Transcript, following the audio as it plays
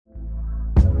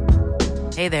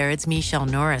Hey there, it's Michelle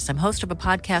Norris. I'm host of a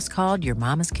podcast called Your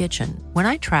Mama's Kitchen. When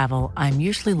I travel, I'm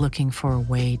usually looking for a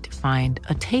way to find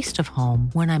a taste of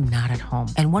home when I'm not at home.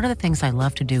 And one of the things I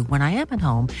love to do when I am at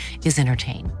home is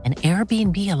entertain. And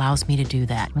Airbnb allows me to do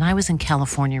that. When I was in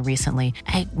California recently,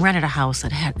 I rented a house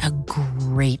that had a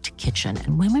great kitchen.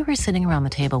 And when we were sitting around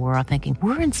the table, we were all thinking,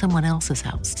 we're in someone else's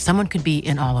house. Someone could be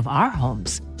in all of our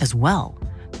homes as well.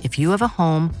 If you have a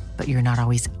home, but you're not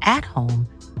always at home,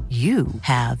 you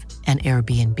have an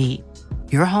Airbnb.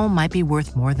 Your home might be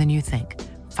worth more than you think.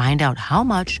 Find out how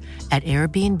much at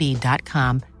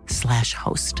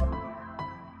airbnb.com/host.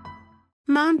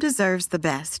 Mom deserves the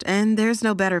best, and there's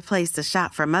no better place to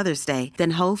shop for Mother's Day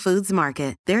than Whole Foods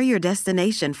Market. They're your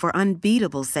destination for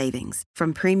unbeatable savings,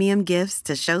 from premium gifts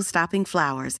to show-stopping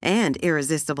flowers and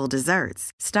irresistible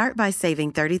desserts. Start by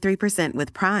saving 33%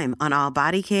 with Prime on all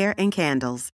body care and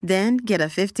candles. Then get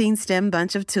a 15-stem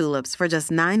bunch of tulips for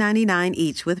just $9.99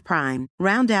 each with Prime.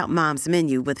 Round out Mom's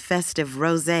menu with festive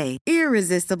rosé,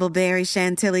 irresistible berry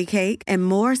chantilly cake, and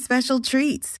more special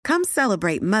treats. Come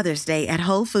celebrate Mother's Day at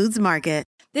Whole Foods Market.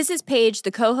 This is Paige,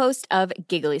 the co-host of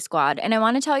Giggly Squad, and I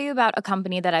want to tell you about a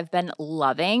company that I've been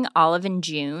loving, Olive &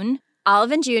 June.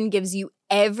 Olive & June gives you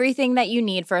everything that you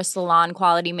need for a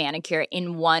salon-quality manicure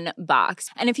in one box.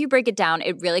 And if you break it down,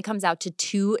 it really comes out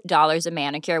to $2 a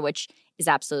manicure, which is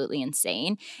absolutely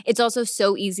insane. It's also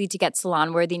so easy to get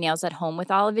salon-worthy nails at home with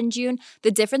Olive & June.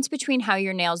 The difference between how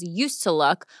your nails used to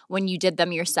look when you did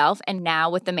them yourself and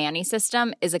now with the Mani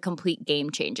system is a complete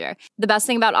game changer. The best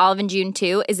thing about Olive & June,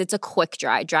 too, is it's a quick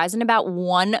dry. Dries in about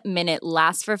 1 minute,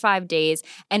 lasts for 5 days,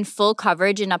 and full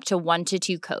coverage in up to 1 to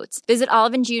 2 coats. Visit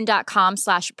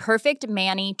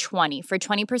oliveandjune.com/perfectmani20 for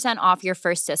 20% off your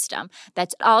first system.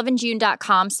 That's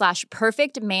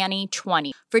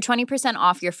oliveandjune.com/perfectmani20 for 20%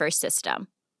 off your first system.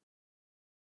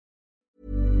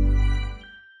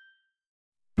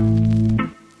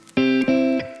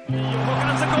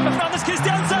 Konkurrensen kommer från Anders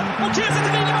Christiansen och Kiese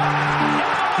Thelin.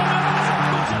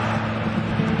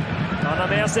 Han har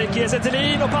med sig Kiese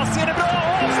Thelin och passningen är bra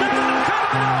och avslutar.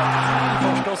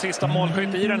 Första och sista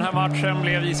målskytt i den här matchen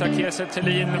blev Isak Kiese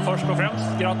Thelin först och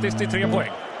främst. Grattis till 3 poäng.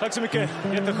 Tack så mycket,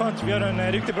 jätteskönt. Vi gör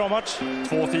en riktigt bra match.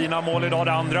 2 fina mål idag,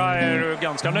 det andra är du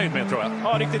ganska nöjd med tror jag.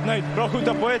 Ja, riktigt nöjd. Bra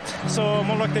skjuta på 1, så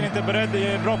målvakten inte beredd. Det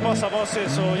är bra pass av AC,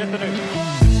 så jättenöjd.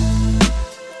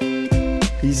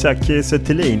 Isak Kiese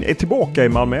Thelin är tillbaka i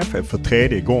Malmö FF för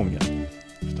 3:e gången.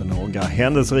 Efter några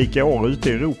händelserika år ute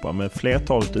i Europa med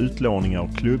flertalet utlåningar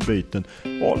och klubbyten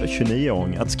valde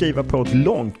 29-åring att skriva på ett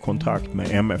långt kontrakt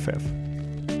med MFF.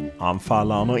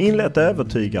 Anfallaren har inlett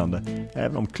övertygande,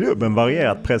 även om klubben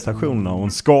varierat prestationerna och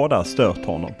en skada stört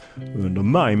honom. Under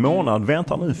maj månad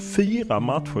väntar nu 4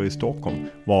 matcher i Stockholm,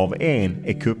 varav en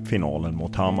är cupfinalen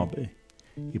mot Hammarby.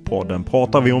 I podden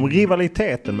pratar vi om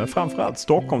rivaliteten med framförallt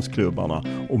Stockholmsklubbarna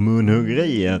och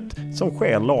munhuggeriet som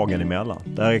sker lagen emellan.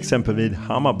 Där exempelvis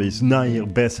Hammarbys Nair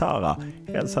Besara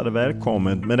hälsade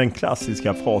välkommen med den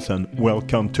klassiska frasen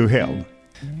 "Welcome to hell".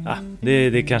 Ja, det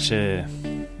är kanske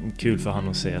kul för han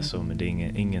att säga så, men det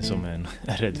är ingen som är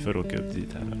rädd för att åka upp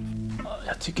dit här.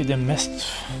 Jag tycker det är mest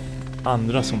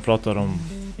andra som pratar om...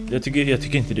 Jag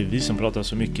tycker inte det är vi som pratar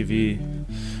så mycket.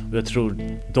 Och jag tror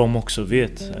de också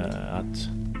vet att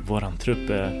våran trupp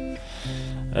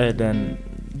är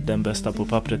den bästa på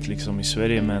pappret liksom i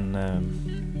Sverige, men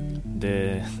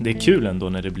det är kul ändå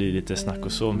när det blir lite snack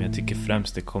och så, men jag tycker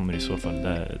främst det kommer i så fall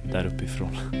där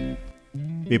uppifrån.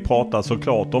 Vi pratar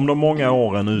såklart om de många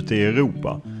åren ute i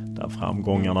Europa där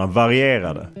framgångarna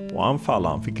varierade och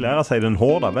anfallaren fick lära sig den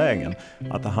hårda vägen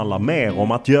att det handlar mer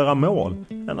om att göra mål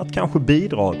än att kanske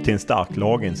bidra till en stark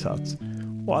laginsats,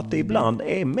 och att det ibland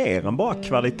är mer än bara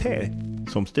kvalitet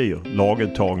som styr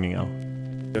laguttagningar.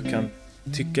 Jag kan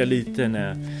tycka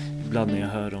lite ibland när jag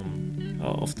hör om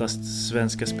oftast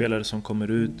svenska spelare som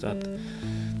kommer ut att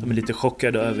de är lite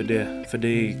chockade över det, för det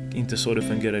är inte så det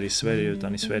fungerar i Sverige,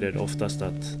 utan i Sverige är det oftast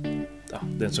att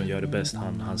den som gör det bäst,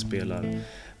 han spelar.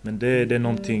 Men det är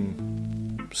någonting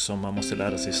som man måste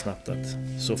lära sig snabbt, att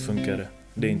så funkar det.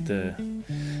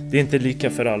 Det är inte lika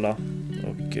för alla,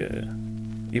 och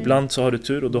ibland så har du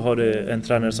tur och då har du en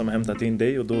tränare som har hämtat in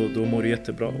dig och då mår du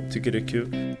jättebra och tycker det är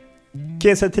kul.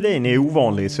 Kiese Thelin är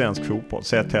ovanlig i svensk fotboll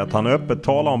sett till att han öppet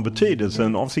talar om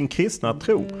betydelsen av sin kristna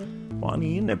tro, och han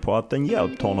är inne på att den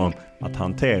hjälpt honom att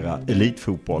hantera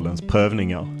elitfotbollens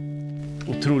prövningar.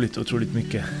 Otroligt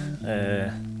mycket.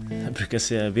 Jag brukar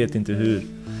säga, jag vet inte hur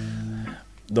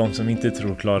de som inte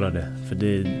tror klarar det, för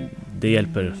det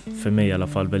hjälper för mig i alla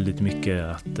fall väldigt mycket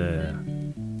att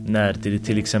när det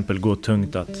till exempel går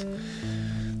tungt, att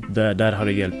där har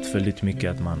det hjälpt väldigt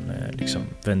mycket att man liksom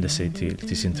vänder sig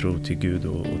till sin tro, till Gud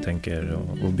och tänker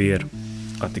och ber.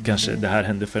 att det här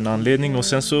hände för en anledning. Och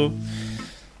sen så,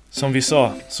 som vi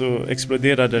sa, så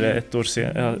exploderade det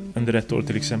under ett år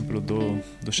till exempel. Och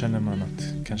då känner man att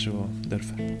det kanske var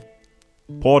därför.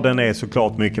 Podden är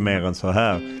såklart mycket mer än så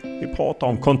här. Vi pratar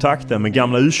om kontakten med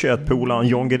gamla U21-polaren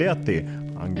John Guidetti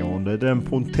angående den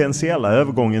potentiella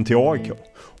övergången till AIK,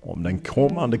 om den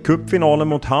kommande cupfinalen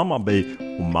mot Hammarby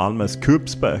och Malmös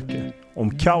cupspöke,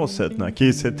 om kaoset när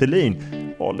Kiese Thelin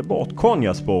valde bort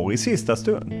Konyaspor i sista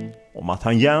stund, om att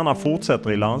han gärna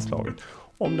fortsätter i landslaget,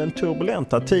 om den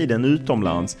turbulenta tiden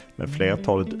utomlands med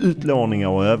flertalet utlåningar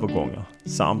och övergångar,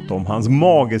 samt om hans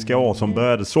magiska år som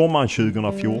började sommaren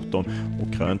 2014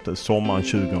 och krönte sommaren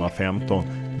 2015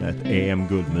 med ett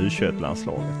EM-guld med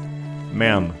U21-landslaget.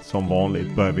 Men som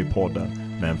vanligt börjar vi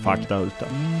podden med en faktaruta.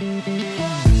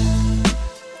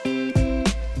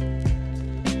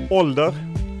 Ålder?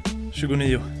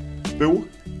 29. Bo?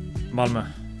 Malmö.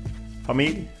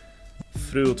 Familj?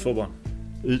 Fru och 2 barn.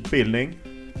 Utbildning?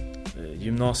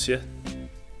 Gymnasie.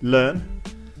 Lön?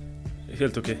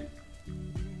 Helt okej.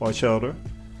 Vad kör du?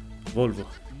 Volvo.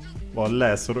 Vad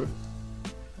läser du?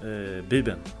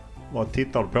 Bibeln. Vad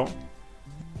tittar du på?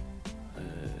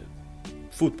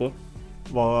 Fotboll.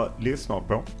 Vad lyssnar du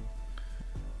på?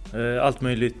 Allt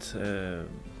möjligt.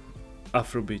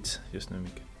 Afrobeats just nu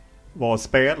mycket. Vad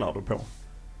spelar du på?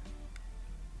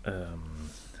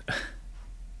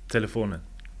 Telefonen.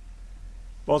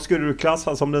 Vad skulle du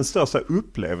klassa som den största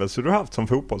upplevelse du haft som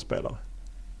fotbollsspelare?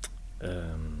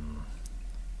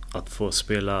 Att få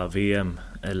spela VM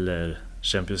eller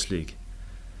Champions League.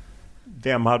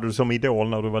 Vem hade du som idol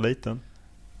när du var liten?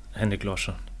 Henrik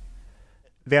Larsson.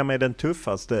 Vem är den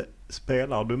tuffaste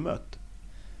spelare du mött?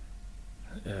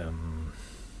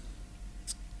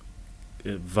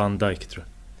 Van Dijk tror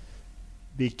jag.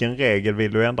 Vilken regel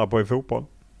vill du ändra på i fotboll?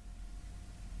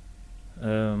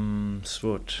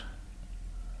 Svårt.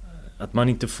 Att man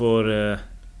inte får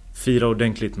fira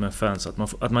ordentligt med fans.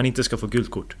 Att man inte ska få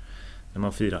guldkort när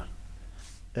man firar.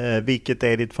 Vilket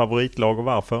är ditt favoritlag och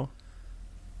varför?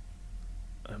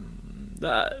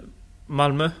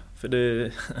 Malmö, för det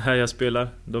är här jag spelar.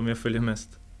 De jag följer mest.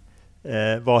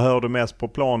 Vad hör du mest på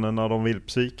planen när de vill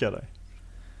psyka dig?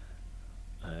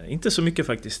 Inte så mycket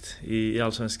faktiskt i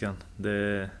Allsvenskan.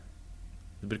 Det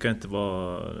brukar inte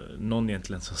vara någon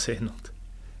egentligen som säger något.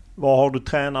 Vad har du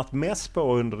tränat mest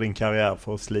på under din karriär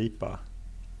för att slipa?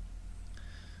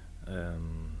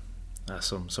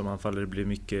 Som anfallare blir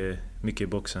mycket i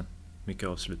boxen. Mycket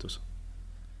avslut och så.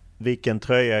 Vilken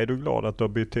tröja är du glad att du har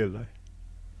bytt till dig?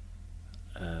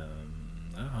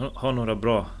 Jag har några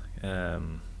bra.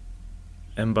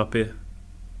 Mbappé.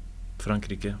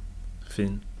 Frankrike.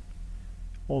 Fin.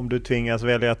 Om du tvingas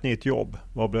välja ett nytt jobb,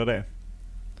 vad blir det?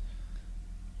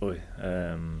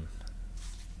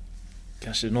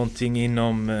 Kanske någonting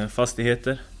inom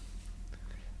fastigheter.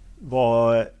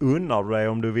 Vad unnar du dig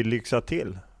om du vill lyxa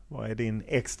till? Vad är din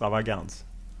extravagans?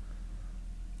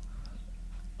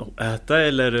 Äta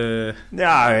eller...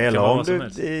 Ja, eller om du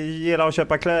gillar att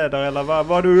köpa kläder eller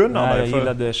vad du unnar dig för? Jag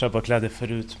gillade att köpa kläder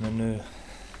förut, men nu...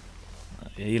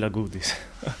 Jag gillar godis.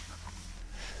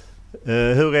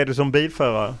 Hur är du som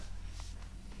bilförare?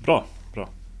 Bra.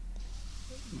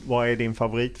 Vad är din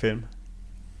favoritfilm?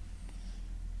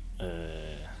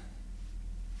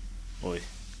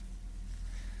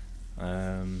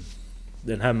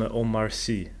 Den här med Omar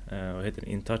Sy. Vad heter den?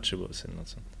 Intouchables eller något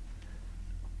sånt.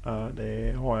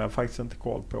 Det har jag faktiskt inte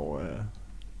koll på.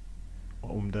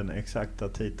 Om den exakta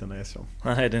titeln är så.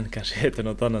 Nej, den kanske heter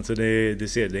något annat. Så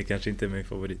det kanske inte är min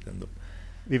favorit ändå.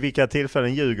 Vid vilka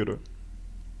tillfällen ljuger du?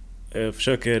 Jag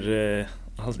försöker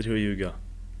aldrig att ljuga.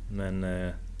 Men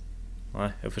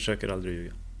nej, jag försöker aldrig att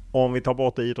ljuga. Om vi tar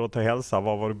bort idrott och hälsa,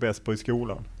 vad var du bäst på i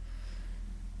skolan?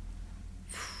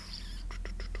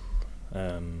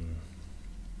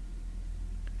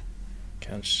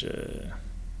 Kanske...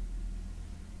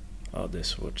 Ja, det är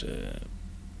svårt.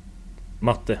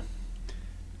 Matte.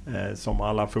 Som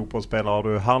alla fotbollsspelare har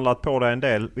du handlat på dig en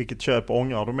del. Vilket köp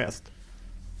ångrar du mest?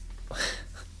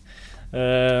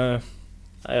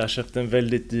 Jag köpte en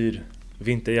väldigt dyr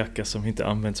vinterjacka som inte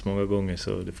används många gånger,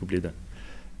 så det får bli den.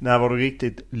 När var du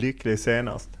riktigt lycklig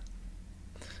senast?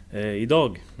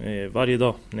 Idag. Varje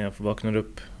dag när jag får vakna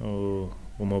upp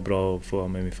och må bra och få vara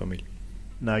med min familj.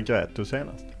 När grät du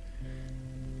senast?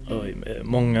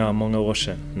 Många år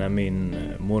sedan när min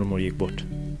mormor gick bort.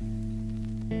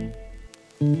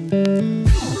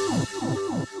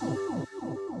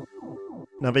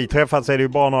 När vi träffats är det ju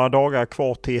bara några dagar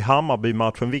kvar till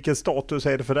Hammarby-matchen. Vilken status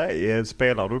är det för dig?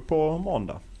 Spelar du på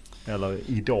måndag? Eller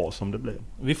idag som det blir?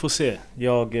 Vi får se.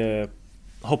 Jag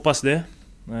hoppas det.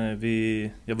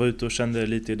 Jag var ute och kände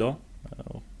lite idag.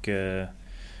 Och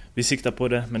vi siktar på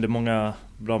det, men det är många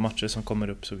bra matcher som kommer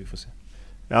upp, så vi får se.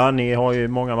 Ja, ni har ju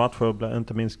många matcher,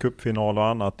 inte minst cupfinal och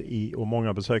annat och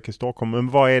många besök i Stockholm. Men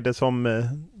vad är det som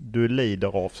du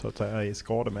lider av så att säga i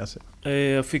skademässigt?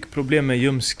 Jag fick problem med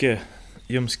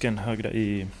ljumsken högra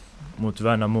mot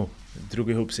Värnamo. Det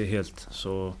drog ihop sig helt,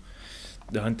 så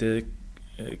det har inte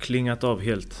klingat av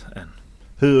helt än.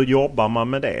 Hur jobbar man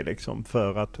med det liksom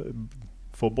för att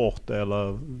få bort det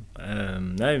eller?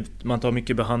 Nej, man tar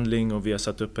mycket behandling och vi har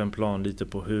satt upp en plan lite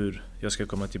på hur jag ska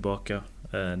komma tillbaka.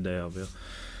 Där jag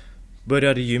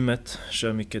började i gymmet,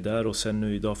 kör mycket där och sen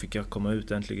nu idag fick jag komma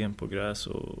ut äntligen på gräs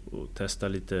och testa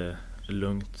lite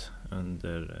lugnt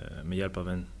med hjälp av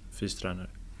en fystränare.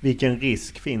 Vilken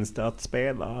risk finns det att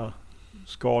spela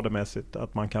skademässigt,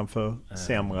 att man kan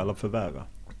försämra eller förvärra?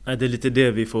 Nej, det är lite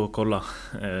det vi får kolla.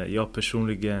 Jag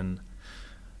personligen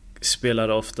spelar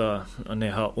ofta när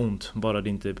jag har ont, bara det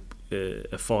inte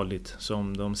är farligt. Så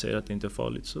om de säger att det inte är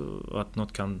farligt så att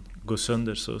något kan gå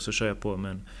sönder så kör jag på,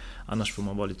 men annars får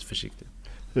man vara lite försiktig.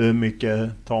 Hur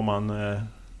mycket tar man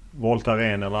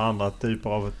Voltaren eller andra typer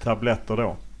av tabletter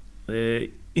då?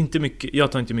 Inte mycket,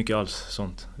 jag tar inte mycket alls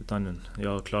sånt, utan jag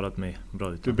har klarat mig bra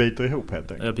utan. Du biter ihop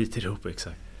helt enkelt? Jag biter ihop,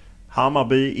 exakt.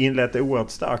 Hammarby inlett oerhört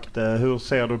starkt. Hur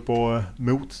ser du på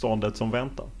motståndet som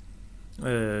väntar?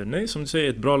 Nej, som du säger,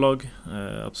 ett bra lag,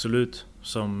 absolut,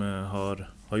 som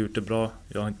har gjort det bra.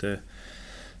 Jag har inte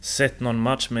sett någon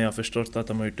match, men jag har förstått att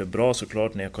de har gjort det bra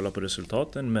såklart när jag kollar på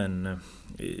resultaten. Men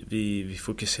vi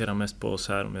fokuserar mest på oss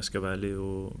här, om jag ska vara ärlig,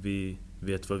 och vi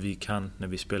vet vad vi kan när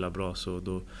vi spelar bra,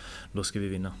 så då ska vi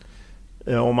vinna.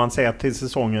 Om man ser till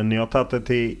säsongen, ni har tagit det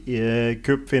till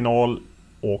cupfinal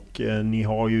och ni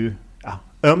har ju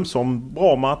ömsom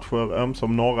bra matcher,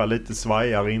 ömsom några lite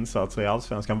svajare insatser i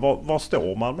Allsvenskan. Var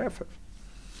står man med FF?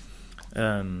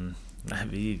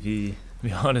 Vi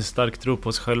har en stark tro på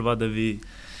oss själva där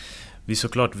vi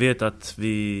såklart vet att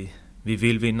vi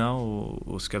vill vinna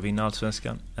och ska vinna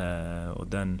Allsvenskan. Och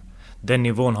den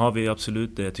nivån har vi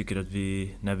absolut. Jag tycker att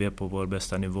när vi är på vår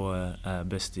bästa nivå är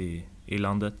bäst i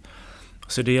landet.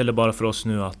 Så det gäller bara för oss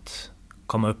nu att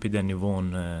komma upp i den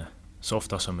nivån så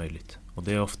ofta som möjligt. Och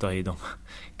det är ofta i de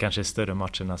kanske större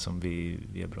matcherna som vi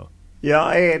är bra.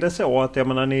 Ja, är det så att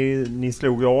ni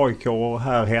slog AIK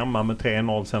här hemma med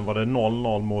 3-0, sen var det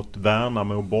 0-0 mot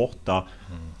Värnamo borta.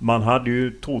 Man hade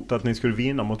ju trott att ni skulle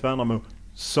vinna mot Värnamo.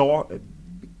 Så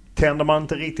tänder man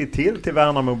inte riktigt till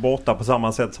Värnamo borta på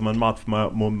samma sätt som en match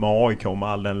med AIK med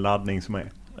all den laddning som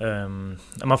är?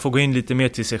 Man får gå in lite mer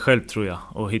till sig själv, tror jag,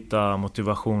 och hitta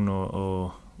motivation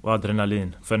och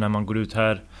adrenalin. För när man går ut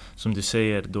här, som du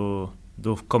säger,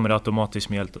 då kommer det automatiskt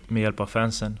med hjälp av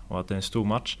fansen och att det är en stor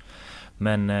match.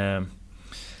 Men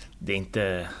det är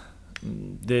inte...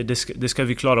 Det ska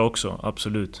vi klara också,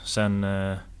 absolut. Sen...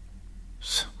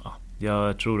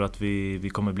 jag tror att vi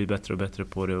kommer bli bättre och bättre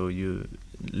på det, och ju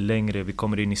längre vi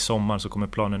kommer in i sommar så kommer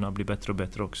planerna bli bättre och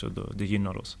bättre också. Det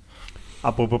gynnar oss.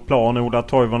 Apropå plan, Ola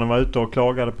Toivonen var ute och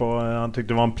klagade på, han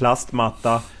tyckte det var en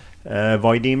plastmatta.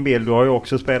 Vad är din bild? Du har ju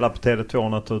också spelat på Tele2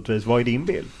 naturligtvis. Vad är din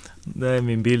bild? Nej,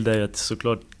 min bild är att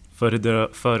såklart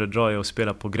föredrar jag att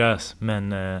spela på gräs,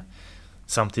 men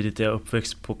samtidigt är jag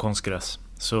uppväxt på konstgräs.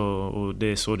 Och det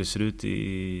är så det ser ut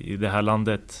i det här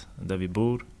landet där vi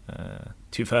bor,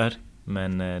 tyvärr.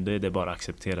 Men det är bara att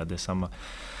acceptera, det är samma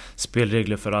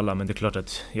spelregler för alla. Men det är klart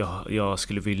att jag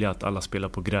skulle vilja att alla spelar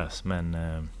på gräs, men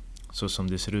så som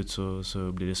det ser ut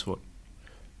så blir det svårt.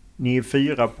 Ni är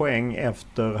 4 poäng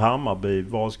efter Hammarby.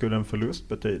 Vad skulle en förlust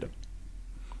betyda?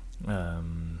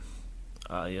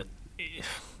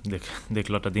 Det är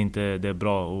klart att det inte är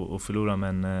bra att förlora,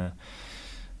 men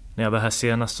när jag var här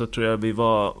senast så tror jag vi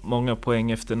var många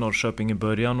poäng efter Norrköping i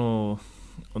början, och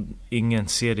ingen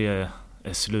serie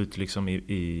är slut liksom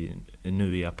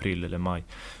nu i april eller maj,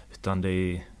 utan det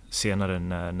är senare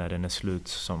när den är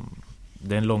slut.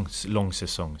 Det är en lång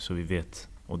säsong, så vi vet,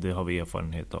 och det har vi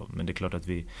erfarenhet av. Men det är klart att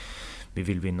vi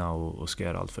vill vinna och ska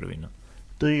göra allt för att vinna.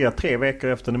 Dryga 3 veckor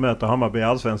efter ni möter Hammarby i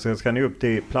Allsvenskan ska ni upp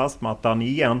till plastmattan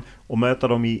igen och möta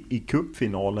dem i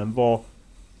cupfinalen.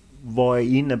 Vad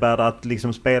innebär det att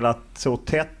liksom spela så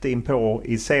tätt in på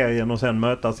i serien och sen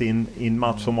mötas i en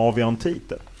match som avgör en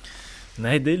titel?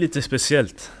 Nej, det är lite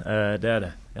speciellt. Det är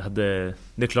det.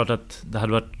 Det är klart att det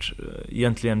hade varit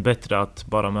egentligen bättre att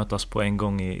bara mötas på en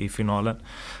gång i finalen.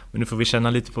 Men nu får vi känna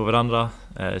lite på varandra,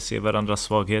 se varandras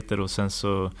svagheter, och sen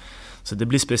så det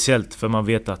blir speciellt, för man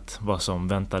vet att vad som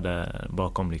väntar där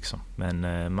bakom liksom.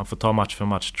 Men man får ta match för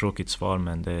match. Tråkigt svar,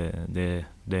 men det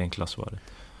är enkla svaret.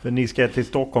 För ni ska till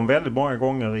Stockholm väldigt många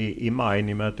gånger i maj.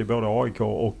 Ni möter både AIK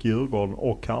och Djurgården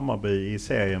och Hammarby i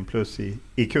serien plus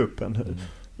i kuppen.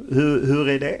 Hur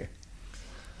är det?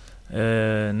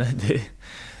 Nej,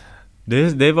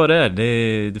 Det var det. Det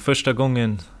är första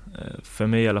gången för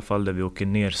mig i alla fall där vi åker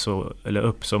ner eller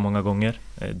upp så många gånger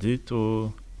dit,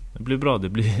 och det blir bra. Det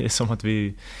blir som att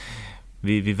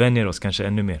vi vänjer oss kanske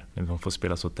ännu mer när vi får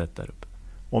spela så tätt där uppe.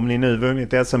 Om ni nu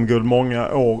vunnit SM-guld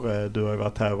många år, du har ju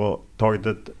varit här och tagit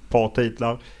ett par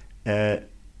titlar.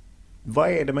 Vad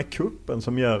är det med kuppen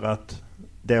som gör att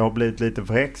det har blivit lite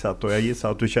förhäxat, och jag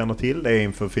gissar att du känner till det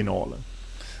inför finalen?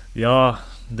 Ja,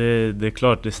 det är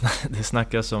klart. Det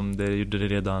snackas om det. Gjorde det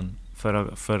redan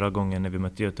förra gången när vi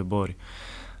mötte Göteborg.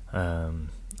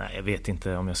 Nej, jag vet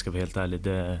inte om jag ska vara helt ärlig.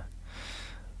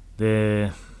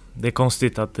 Det är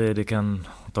konstigt att det kan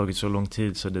ha tagit så lång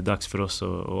tid, så det är dags för oss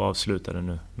att avsluta det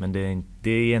nu. Men det är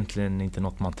egentligen inte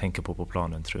något man tänker på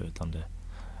planen, tror jag, utan det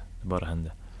bara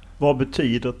händer. Vad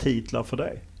betyder titlar för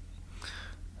dig?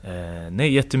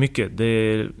 Nej, jättemycket. Det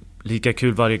är lika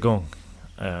kul varje gång.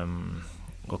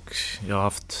 Och jag har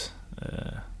haft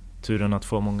turen att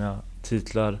få många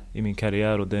titlar i min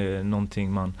karriär, och det är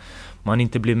någonting man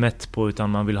inte blir mätt på, utan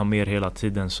man vill ha mer hela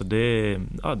tiden. Så det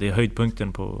är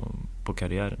höjdpunkten på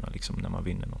karriären liksom, när man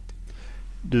vinner någonting.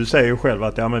 Du säger ju själv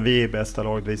att men vi är bästa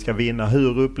laget, vi ska vinna.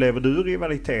 Hur upplever du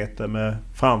rivaliteten med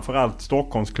framförallt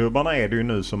Stockholmsklubbarna? Är det ju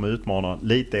nu som utmanar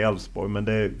lite Elfsborg, men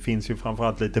det finns ju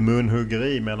framförallt lite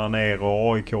munhuggeri mellan er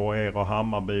och AIK, er och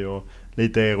Hammarby och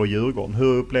lite er och Djurgården.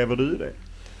 Hur upplever du det?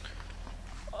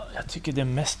 Jag tycker det är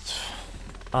mest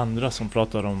andra som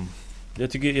pratar om...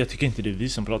 Jag tycker inte det är vi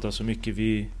som pratar så mycket.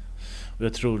 Och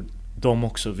jag tror de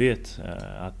också vet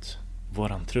att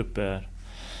våran trupp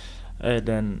är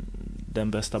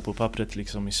den bästa på pappret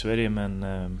liksom i Sverige, men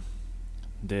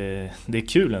det är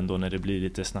kul ändå när det blir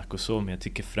lite snack och så, men jag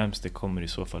tycker främst det kommer i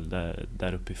så fall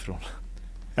där uppifrån.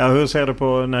 Ja, hur ser du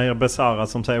på Nair Besara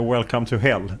som säger welcome to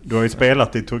hell? Du har ju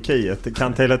spelat i Turkiet.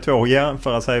 Kan Tele2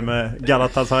 jämföra sig med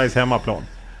Galatasarays hemmaplan?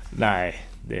 Nej,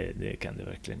 det kan det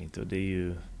verkligen inte. Och det är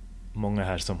ju många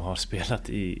här som har spelat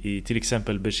i till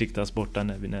exempel Besiktas borta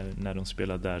när de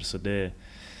spelar där. Så det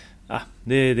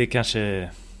är kanske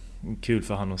kul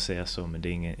för han att säga så, men det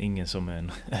är ingen som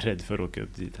är rädd för att åka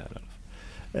upp dit här i alla fall.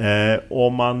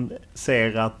 Om man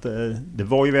ser att det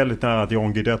var ju väldigt nära att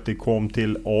John Guidetti kom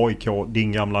till AIK,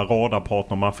 din gamla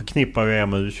radarpartner. Man förknippar ju er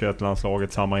med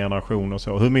U21-landslaget, samma generation och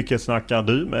så. Hur mycket snackar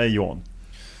du med John?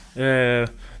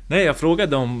 Nej, jag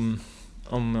frågade om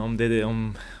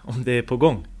det är på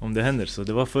gång, om det händer, så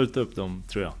det var fullt upp dem,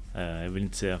 tror jag. Jag vill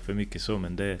inte säga för mycket så,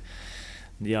 men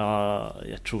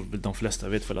jag tror väl de flesta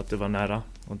vet väl att det var nära,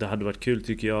 och det hade varit kul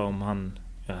tycker jag om han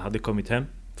hade kommit hem.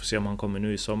 Får se om han kommer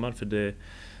nu i sommar, för det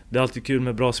är alltid kul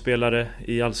med bra spelare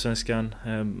i Allsvenskan,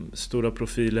 stora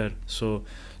profiler, så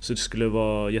det skulle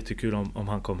vara jättekul om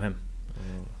han kom hem.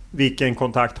 Vilken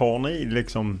kontakt har ni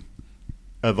liksom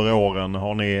över åren?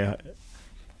 Har ni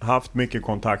haft mycket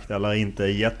kontakt eller inte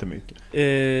jättemycket?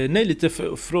 Nej, lite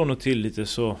från och till, lite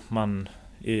så. Man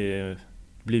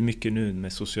blir mycket nu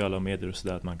med sociala medier och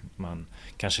sådär, att man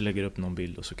kanske lägger upp någon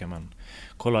bild och så kan man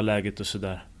kolla läget och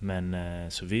sådär. Men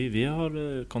så vi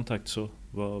har kontakt, så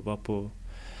var på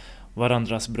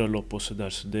varandras bröllop och sådär.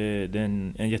 Så det är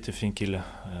en jättefin kille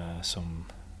som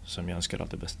jag önskar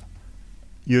allt det bästa.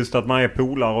 Just att man är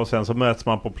polare och sen så möts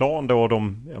man på plan då,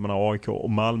 jag menar AIK och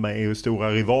Malmö är ju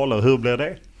stora rivaler. Hur blir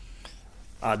det?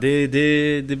 Ja,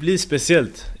 det blir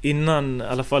speciellt. Innan, i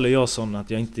alla fall är jag sån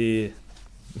att jag inte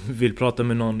vill prata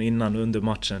med någon innan under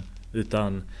matchen,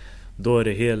 utan då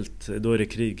är det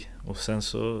krig. Och sen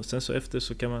så efter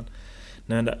så kan man,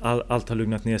 när allt har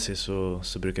lugnat ner sig,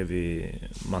 så brukar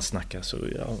man snacka. Så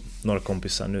ja, några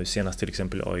kompisar nu, senast till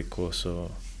exempel AIK, så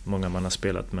många man har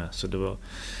spelat med, så då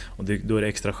är det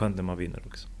extra skönt när man vinner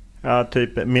också. Ja,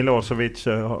 typ Milosevic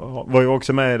var ju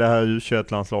också med i det här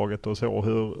U21-landslaget och så.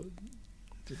 Hur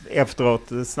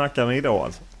efteråt snackar ni då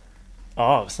alltså?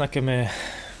 Ja, snackar med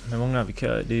många.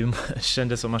 Det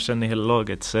kändes som man känner hela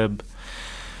laget. Seb,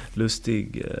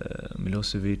 Lustig,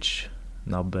 Milosevic,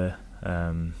 Nabbe,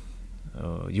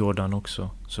 Jordan också,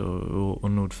 så,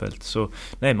 och Nordfeldt. Så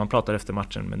nej, man pratar efter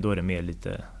matchen, men då är det mer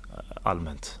lite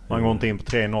allmänt. Man går inte in på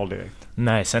 3-0 direkt?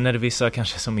 Nej, sen är det vissa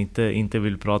kanske som inte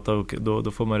vill prata, och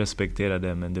då får man respektera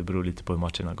det, men det beror lite på hur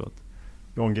matchen har gått.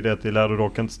 John Guidetti lär du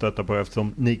dock inte stöta på,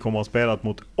 eftersom ni kommer att ha spelat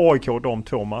mot AIK de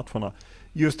 2 matcherna.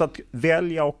 Just att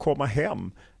välja och komma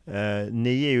hem.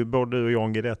 Ni är ju, både du och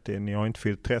John Guidetti, ni har inte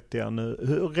fyllt 30 ännu.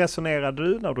 Hur resonerade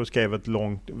du när du skrev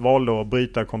valde att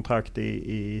bryta kontrakt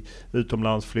i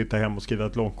utomlands, flytta hem och skriva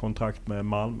ett långt kontrakt med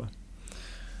Malmö?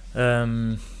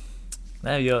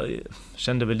 Nej, jag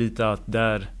kände väl lite att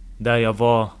där jag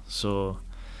var, så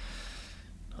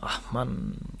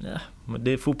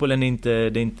fotbollen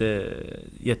är inte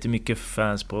jättemycket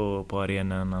fans på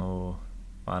arenan, och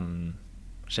man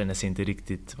känner sig inte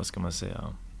riktigt, vad ska man säga,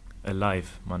 alive.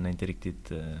 Man är inte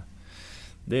riktigt...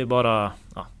 det är bara...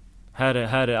 Här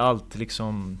är allt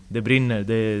liksom... Det brinner,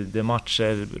 det är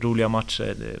matcher, roliga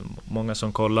matcher. Det är många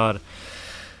som kollar.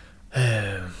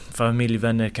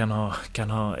 Familjevänner kan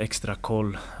ha extra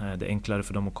koll. Det är enklare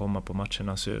för dem att komma på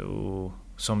matcherna. Och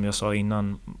som jag sa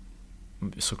innan,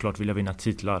 såklart vill jag vinna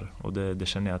titlar. Och det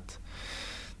känner jag att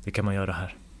det kan man göra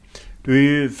här. Du är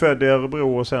ju född i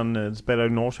Örebro och sen spelade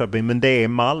i Norrköping. Men det är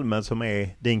Malmö som är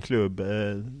din klubb.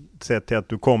 Sett till att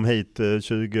du kom hit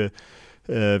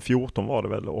 2014 var det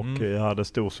väl. Och hade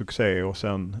stor succé och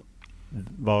sen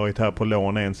varit här på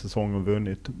lån en säsong och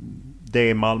vunnit. Det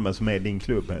är Malmö som är din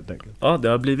klubb helt enkelt. Ja, det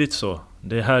har blivit så.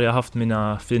 Det är här jag har haft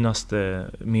mina finaste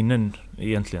minnen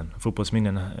egentligen.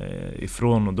 Fotbollsminnen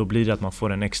ifrån. Och då blir det att man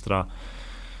får en extra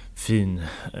fin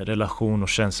relation och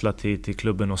känsla till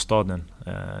klubben och staden.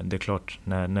 Det är klart,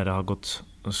 när det har gått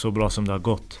så bra som det har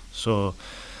gått. Så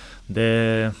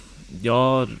jag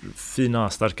har fina,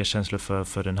 starka känslor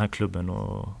för den här klubben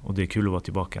och det är kul att vara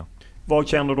tillbaka. Vad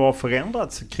känner du har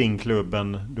förändrats kring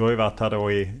klubben? Du har ju varit här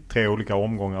då i 3 olika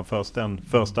omgångar. Först den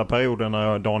första perioden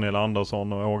när Daniel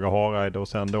Andersson och Åge Hareide och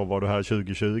sen då var du här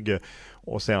 2020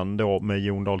 och sen då med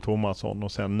Jon Dahl Tomasson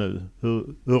och sen nu.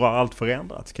 Hur har allt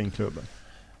förändrats kring klubben?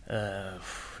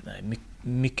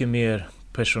 Mycket mer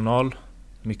personal,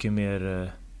 mycket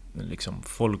mer liksom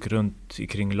folk runt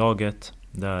kring laget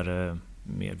där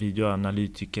mer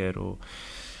videoanalytiker och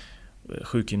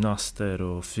sjukgymnaster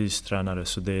och fystränare,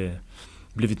 så det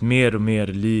har blivit mer och mer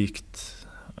likt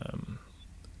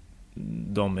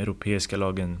de europeiska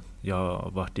lagen jag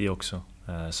har varit i också,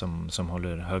 som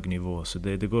håller hög nivå, så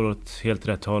det går åt helt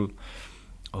rätt håll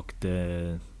och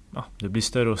det blir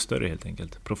större och större helt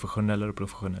enkelt, professionellare och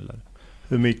professionellare.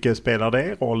 Hur mycket spelar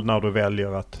det roll när du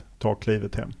väljer att ta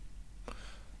klivet hem?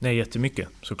 Nej, jättemycket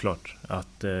såklart.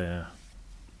 Att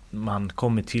man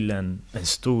kommer till en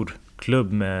stor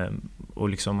klubb med, och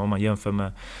liksom om man jämför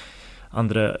med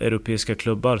andra europeiska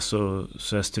klubbar så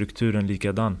är strukturen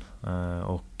likadan.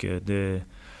 Och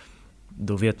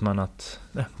då vet man att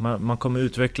man kommer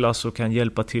utvecklas och kan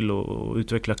hjälpa till och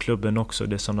utveckla klubben också.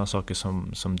 Det är sådana saker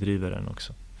som driver den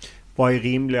också. Vad är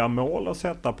rimliga mål att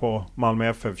sätta på Malmö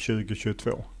FF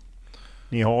 2022?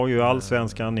 Ni har ju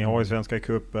Allsvenskan, ni har ju Svenska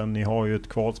cupen, ni har ju ett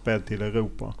kvalspel till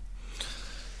Europa.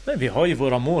 Men vi har ju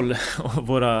våra mål och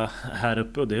våra här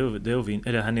uppe och det är att vinna,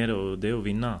 eller här nere, och det är att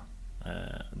vinna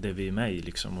det vi är med i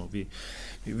liksom. Och vi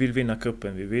vill vinna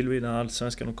cupen, vi vill vinna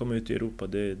Allsvenskan och komma ut i Europa.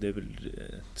 Det är väl,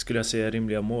 skulle jag säga,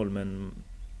 rimliga mål, men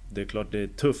det är klart det är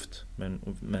tufft,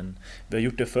 men vi har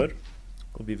gjort det förr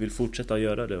och vi vill fortsätta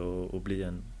göra det och bli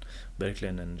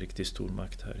verkligen en riktigt stor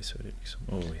makt här i Sverige liksom.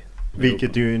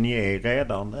 Vilket ju ni är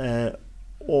redan.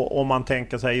 Och om man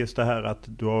tänker sig just det här att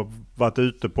du har varit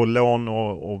ute på lån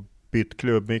och bytt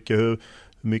klubb mycket. Hur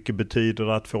mycket betyder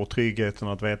det att få tryggheten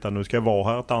att veta att nu ska jag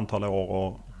vara här ett antal år,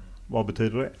 och vad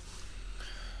betyder det?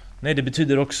 Nej, det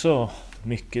betyder också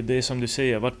mycket. Det är som du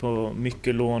säger, jag har varit på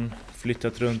mycket lån,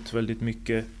 flyttat runt väldigt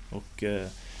mycket och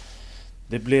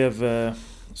det blev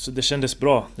så det kändes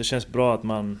bra. Det känns bra att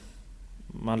man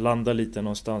landar lite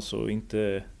någonstans och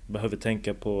inte behöver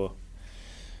tänka på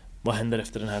vad händer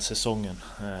efter den här säsongen.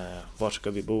 Var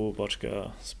ska vi bo, var ska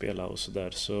jag spela och sådär.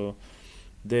 Så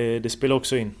det spelar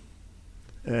också in.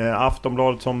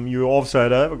 Aftonbladet, som ju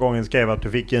avslöjade övergången, skrev att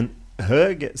du fick en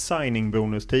hög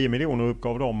signingbonus, 10 miljoner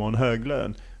uppgav de, och en hög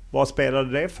lön. Vad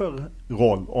spelade det för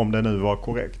roll, om det nu var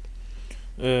korrekt?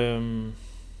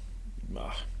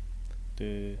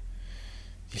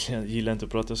 Jag gillar inte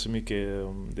att prata så mycket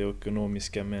om det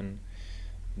ekonomiska, men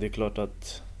det är klart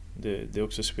att det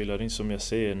också spelar in, som jag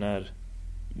säger, när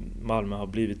Malmö har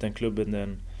blivit den klubben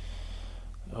den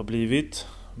har blivit.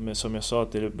 Men som jag sa,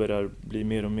 att det börjar bli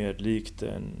mer och mer likt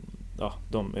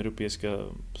de europeiska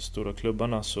stora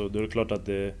klubbarna, så då är det klart att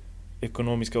det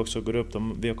ekonomiska också går upp.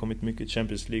 Vi har kommit mycket i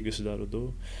Champions League och sådär,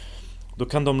 och då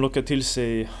kan de locka till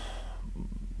sig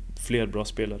fler bra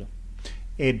spelare.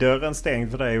 Är dörren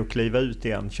stängd för dig att kliva ut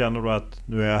igen? Känner du att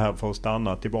nu är jag här för att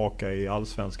stanna tillbaka i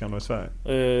Allsvenskan och i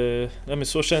Sverige? Men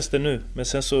så känns det nu. Men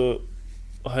sen så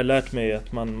har jag lärt mig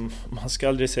att man ska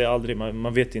aldrig säga aldrig.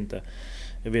 Man vet inte.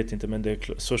 Jag vet inte, men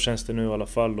så känns det nu i alla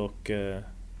fall. Och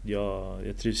jag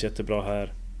trivs jättebra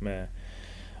här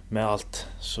med allt.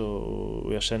 Så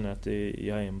jag känner att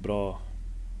jag är i en bra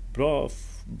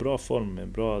form,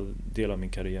 en bra del av min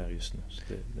karriär just nu. Så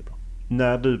det är bra.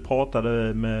 När du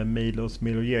pratade med Milos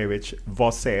Milojevic,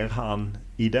 vad ser han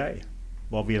i dig?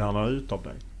 Vad vill han ha ut av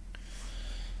dig?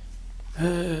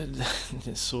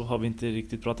 Så har vi inte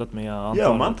riktigt pratat med. Jag antar.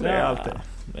 Gör man inte det alltid?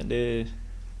 Men det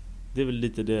är väl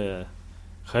lite det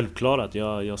självklart att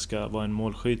jag ska vara en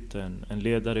målskytt, en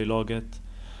ledare i laget,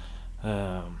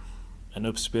 en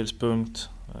uppspelspunkt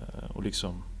och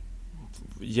liksom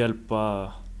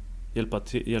hjälpa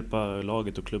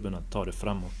laget och klubben att ta det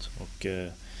framåt. Och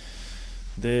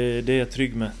det är jag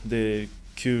trygg med. Det är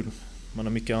kul. Man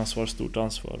har mycket ansvar, stort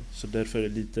ansvar. Så därför är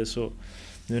det lite så.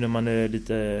 Nu när man är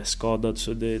lite skadad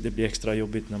så det blir extra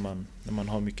jobbigt när man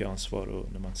har mycket ansvar och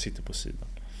när man sitter på sidan.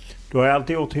 Du har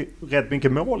alltid gjort rätt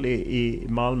mycket mål i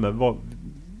Malmö.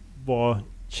 Vad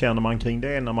känner man kring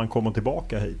det när man kommer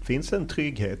tillbaka hit? Finns det en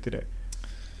trygghet i det?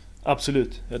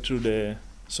 Absolut. Jag tror det är,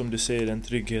 som du säger, en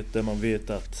trygghet där man vet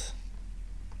att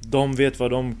de vet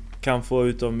vad de kan få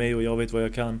ut av mig och jag vet vad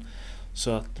jag kan.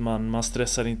 Så att man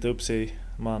stressar inte upp sig.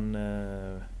 Man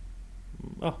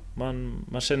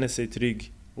känner sig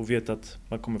trygg och vet att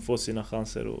man kommer få sina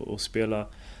chanser och spela.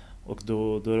 Och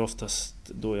då är det oftast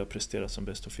då jag presterar som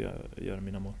bäst och får göra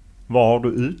mina mål. Vad har du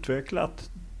utvecklat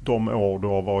de år du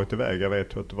har varit iväg? Jag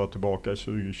vet att du var tillbaka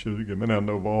 2020, men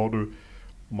ändå, vad har du,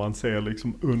 om man ser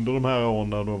liksom under de här åren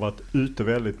när du har varit ute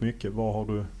väldigt mycket, vad har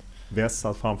du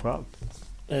vässat framförallt?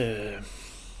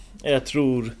 Jag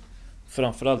tror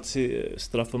framförallt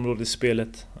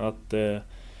straffområdesspelet, att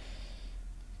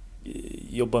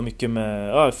jobba mycket med,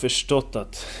 jag har förstått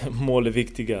att mål är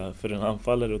viktiga för en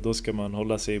anfallare och då ska man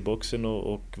hålla sig i boxen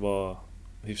och vara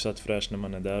hyfsat fräsch när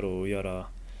man är där och göra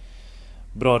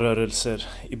bra rörelser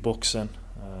i boxen,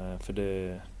 för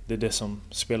det är det som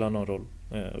spelar någon roll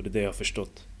och det är det jag har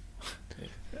förstått.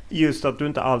 Just att du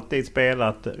inte alltid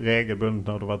spelat regelbundet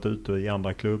när du varit ute i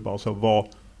andra klubbar, så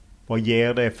vad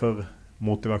ger det för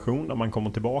motivation när man kommer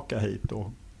tillbaka hit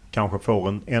och kanske får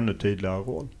en ännu tydligare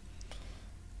roll?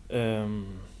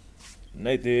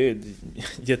 Nej, det är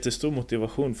jättestor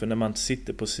motivation, för när man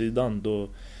sitter på sidan då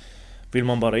vill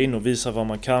man bara in och visa vad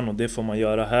man kan, och det får man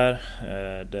göra här,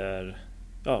 där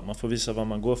man får visa vad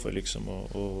man går för liksom,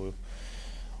 och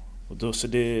då så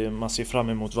man ser fram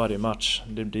emot varje match.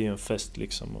 Det blir en fest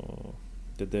liksom, och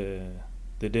det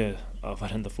är det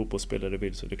varenda fotbollsspelare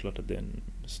vill, så det är klart att det är en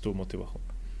stor motivation.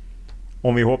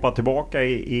 Om vi hoppar tillbaka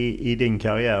i din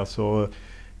karriär, så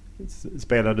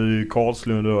spelade du i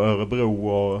Karlslund och Örebro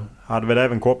och hade väl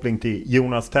även koppling till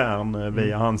Jonas Tern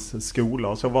via hans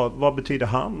skola. Så vad betyder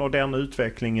han och den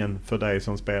utvecklingen för dig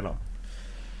som spelare?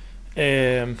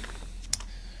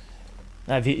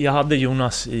 Jag hade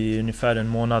Jonas i ungefär en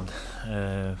månad.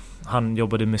 Han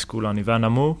jobbade med skolan i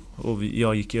Värnamo och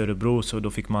jag gick i Örebro, så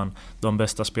då fick de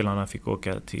bästa spelarna fick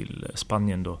åka till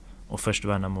Spanien då, och först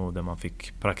Värnamo där man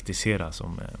fick praktisera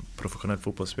som professionell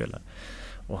fotbollsspelare.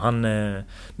 Och han är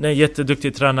en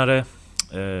jätteduktig tränare.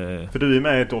 För du är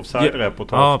med i ett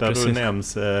offside-reportage där precis. Du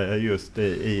nämns just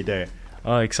i det.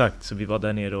 Ja, exakt. Så vi var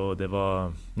där nere och det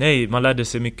var... man lärde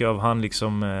sig mycket av han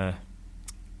liksom,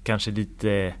 kanske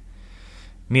lite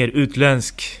mer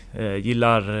utländsk,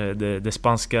 gillar det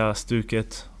spanska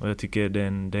stuket, och jag tycker det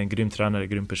är en grym tränare,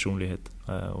 grym personlighet.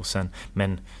 Och sen,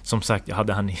 men som sagt, jag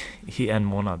hade han i en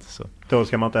månad. Så. Då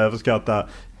ska man inte överskatta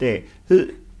det.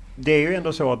 Det är ju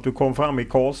ändå så att du kom fram i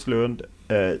Karlslund,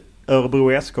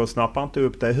 Örebro SK snappade inte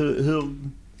upp dig.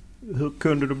 Hur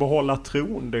kunde du behålla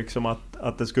tron liksom,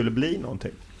 att det skulle bli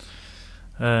någonting?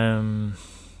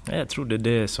 Jag tror det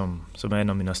är det som är en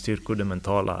av mina styrkor, det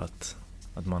mentala,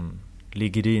 att man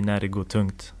ligger i när det går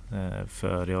tungt.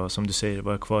 För jag, som du säger,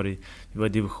 var jag kvar i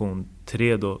division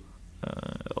 3 då,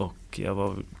 och jag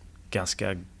var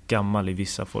ganska gammal i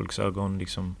vissa folks ögon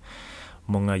liksom.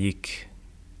 Många gick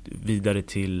vidare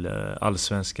till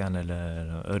Allsvenskan eller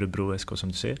Örebro SK som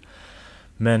du ser.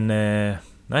 Men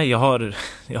jag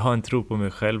har en tro på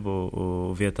mig själv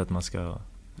och vet att man ska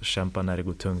kämpa när det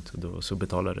går tungt, och då så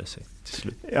betalar det sig till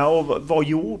slut. Ja, och vad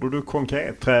gjorde du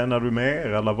konkret? Tränade du mer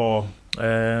eller vad?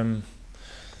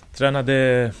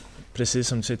 Tränade, precis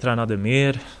som du säger, tränade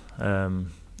mer.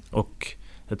 Och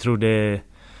jag tror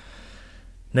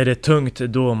när det är tungt,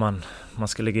 då man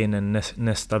ska lägga in en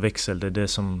nästa växel. Det är det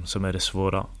som är det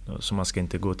svåra. Så man ska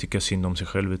inte gå och tycka synd om sig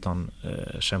själv, utan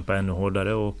kämpa ännu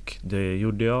hårdare. Och det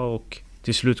gjorde jag, och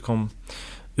till slut kom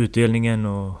utdelningen,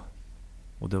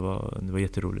 och det var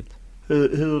jätteroligt.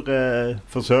 Hur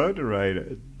försörjde du dig?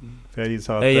 För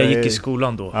jag gick i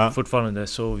skolan då, fortfarande.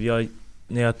 Så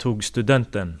när jag tog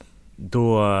studenten,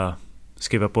 då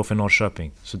skrev jag på för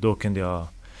Norrköping. Så då kunde jag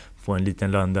få en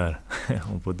liten lön där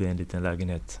och bodde i en liten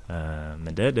lägenhet.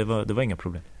 Men det var inga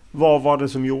problem. Vad var det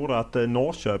som gjorde att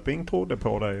Norrköping trodde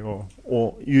på dig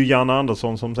och Janne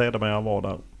Andersson som sedermera var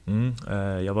där?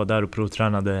 Jag var där och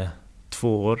provtränade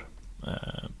 2 år,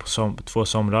 på 2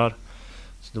 somrar.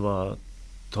 Så det var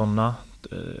Tonna,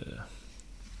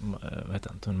 vad heter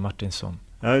han? Tony Martinsson.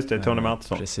 Ja just det, Tony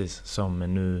Martinsson. Precis, som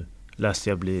nu läste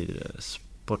jag blir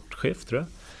sportchef tror jag.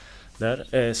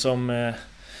 Där, som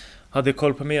hade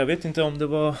koll på mig. Jag vet inte om det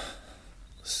var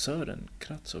Sören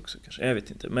Kratz också kanske. Jag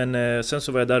så men sen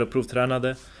så var jag där och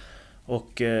provtränade.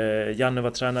 Och Janne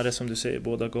var tränare som du säger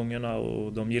båda gångerna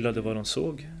och de gillade vad de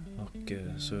såg. Och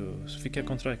så fick jag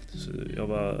kontrakt. Så jag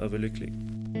var överlycklig.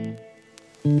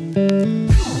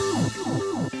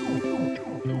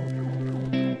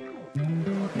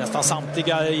 Nästan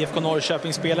samtliga IFK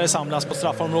Norrköping-spelare samlas på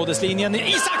straffområdeslinjen.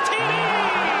 Isak Thelin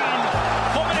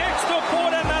kommer högst upp på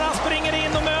den när han springer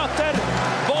in och möter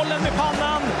bollen med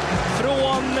pannan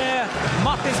från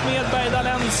Martin Smedberg,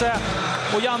 Dalense.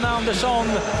 Och Janne Andersson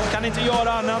kan inte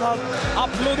göra annat än att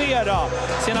applådera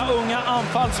sina unga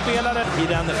anfallsspelare. I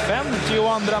den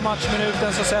 52:a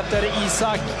matchminuten så sätter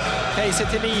Isak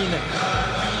Thelin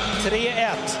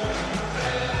 3-1.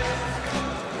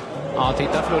 Ja,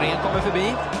 titta, Florén kommer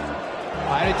förbi.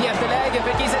 Ja, här är ett jätteläge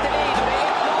för Kiese Thelin. Det är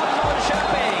 1-0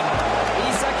 Norrköping.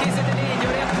 Isak Kiese Thelin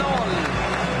gör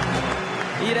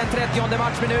 1-0 i den 30:e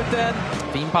matchminuten.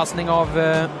 Fin passning av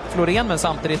Florén, men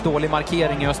samtidigt dålig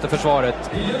markering i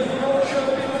Österförsvaret.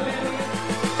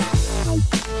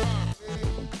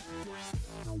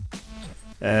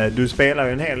 Du spelar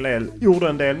ju en hel del, gjorde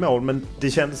en del mål, men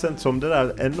det kändes inte som det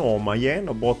där enorma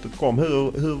genombrottet kom.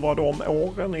 Hur var de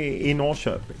åren i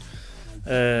Norrköping?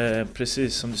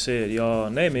 Precis som du säger,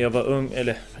 men jag var ung,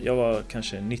 eller jag var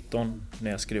kanske 19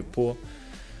 när jag skrev på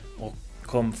och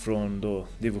kom från då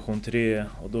division 3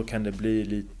 och då kan det bli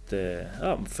lite,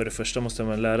 för det första måste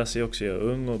man lära sig också, jag är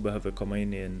ung och behöver komma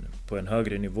in på en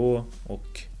högre nivå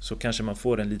och så kanske man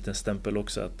får en liten stämpel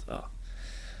också att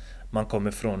man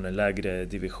kommer från en lägre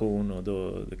division och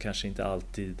då kanske inte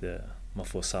alltid man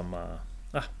får samma,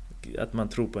 att man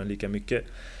tror på en lika mycket.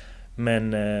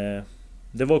 Men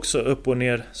det var också upp och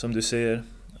ner som du säger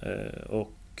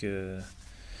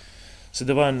så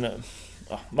det var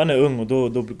man är ung och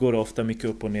då går det ofta mycket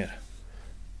upp och ner.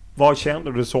 Vad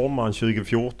kände du sommaren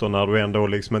 2014 när du ändå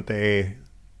liksom inte är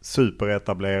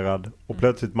superetablerad och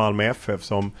plötsligt Malmö FF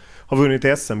som har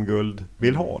vunnit SM-guld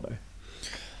vill ha dig?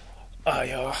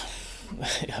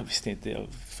 Jag visste inte, jag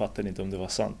fattade inte om det var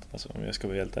sant, alltså, om jag ska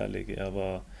vara helt ärlig. Jag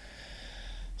var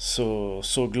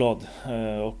så glad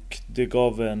och det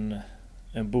gav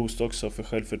en boost också för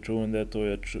självförtroendet och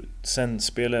sen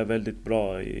spelade jag väldigt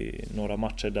bra i några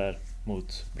matcher där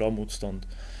mot bra motstånd,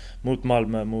 mot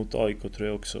Malmö, mot AIK tror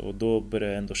jag också, och då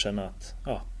började jag ändå känna att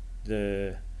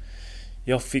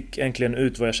jag fick äntligen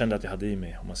ut vad jag kände att jag hade i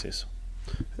mig, om man säger så.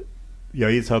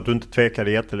 Jag gissar att du inte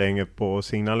tvekade jättelänge på att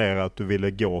signalera att du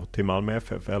ville gå till Malmö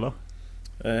FF, eller?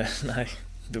 Nej,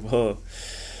 det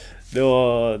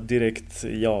var direkt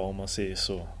ja, om man säger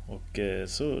så. Och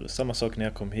så samma sak när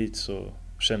jag kom hit så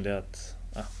kände jag att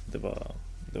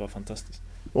det var fantastiskt.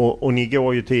 Och ni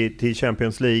går ju till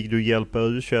Champions League, du hjälper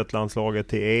U21-landslaget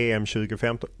till EM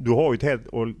 2015. Du har ju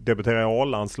och debuterar i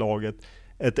A-landslaget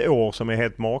ett år som är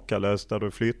helt makalöst där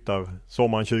du flyttar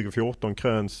sommaren 2014,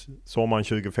 kröns sommaren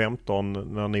 2015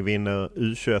 när ni vinner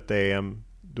U21-EM.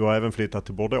 Du har även flyttat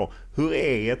till Bordeaux. Hur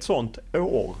är ett sånt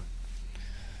år?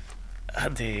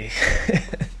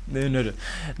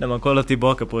 När man kollar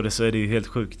tillbaka på det så är det ju helt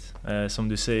sjukt. Som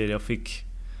du säger, jag fick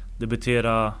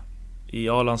debutera i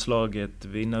A-landslaget,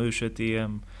 vinna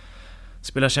U21-EM,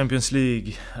 spela Champions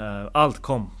League. Allt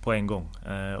kom på en gång.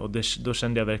 Och då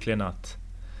kände jag verkligen att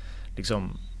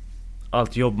liksom,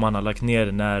 allt jobb man har lagt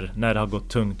ner när det har gått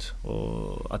tungt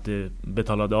och att det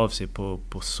betalade av sig på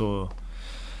så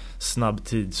snabb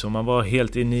tid. Så man var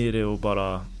helt inne i det och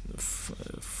bara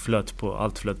flöt på.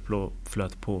 Allt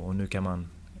flöt på och nu kan man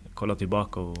kolla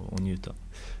tillbaka och njuta.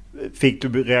 Fick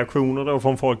du reaktioner då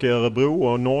från folk i Örebro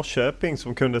och Norrköping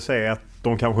som kunde säga att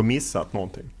de kanske missat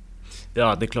någonting?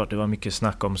 Ja, det är klart, det var mycket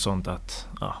snack om sånt att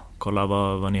kolla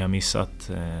vad ni har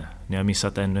missat. Ni har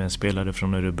missat ännu en spelare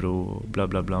från Örebro och bla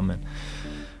bla bla. Men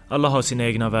alla har sina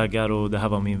egna vägar och det här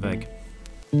var min väg.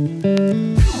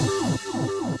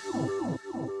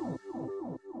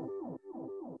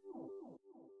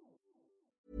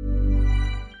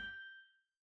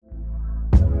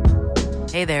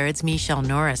 Hey there, it's Michelle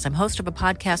Norris. I'm host of a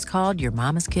podcast called Your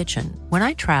Mama's Kitchen. When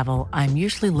I travel, I'm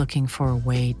usually looking for a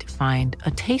way to find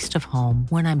a taste of home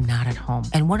when I'm not at home.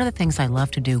 And one of the things I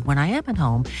love to do when I am at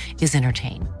home is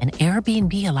entertain. And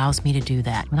Airbnb allows me to do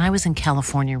that. When I was in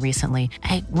California recently,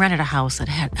 I rented a house that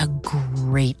had a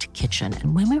great kitchen.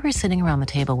 And when we were sitting around the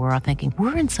table, we were all thinking,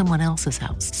 we're in someone else's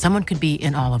house. Someone could be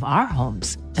in all of our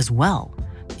homes as well.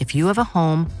 If you have a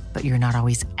home, but you're not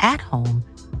always at home,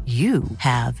 you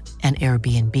have an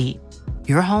Airbnb.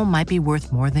 Your home might be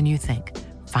worth more than you think.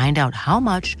 Find out how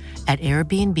much at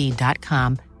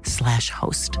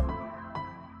airbnb.com/host.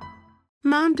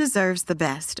 Mom deserves the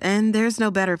best, and there's no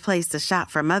better place to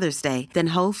shop for Mother's Day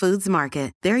than Whole Foods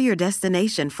Market. They're your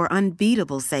destination for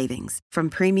unbeatable savings, from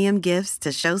premium gifts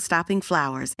to show-stopping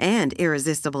flowers and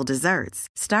irresistible desserts.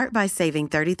 Start by saving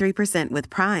 33% with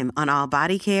Prime on all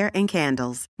body care and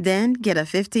candles. Then get a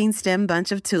 15-stem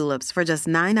bunch of tulips for just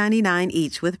 $9.99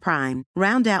 each with Prime.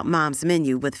 Round out Mom's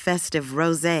menu with festive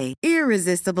rosé,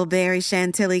 irresistible berry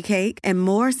chantilly cake, and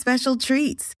more special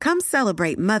treats. Come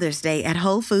celebrate Mother's Day at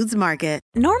Whole Foods Market.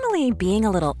 Normally, being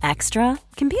a little extra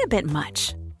can be a bit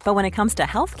much, but when it comes to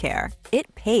healthcare,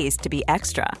 it pays to be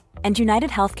extra. And United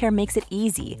Healthcare makes it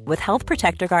easy with Health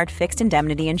Protector Guard fixed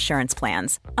indemnity insurance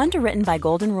plans. Underwritten by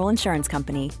Golden Rule Insurance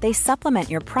Company, they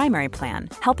supplement your primary plan,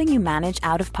 helping you manage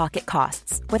out-of-pocket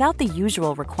costs without the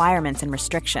usual requirements and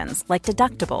restrictions like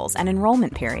deductibles and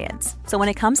enrollment periods. So when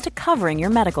it comes to covering your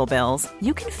medical bills,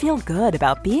 you can feel good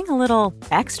about being a little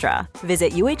extra.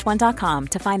 Visit uh1.com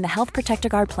to find the Health Protector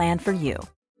Guard plan for you.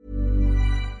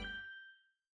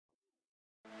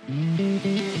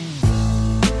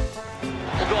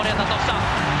 Bra rättat av Sam.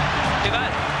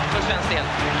 Tyvärr för svensk del.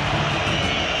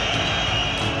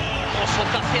 Och så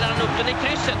placerar han upp den i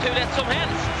krysset hur lätt som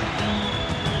helst.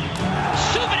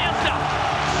 Suverän straff!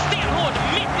 Stenhård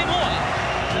mitt i mål.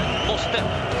 Måste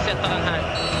sätta den här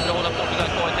för att hålla Portugal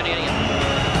kvar i turneringen.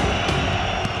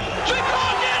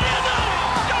 Icardi räddar!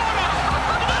 Ja!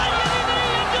 Sverige vinner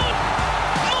EM-guld!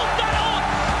 Mot alla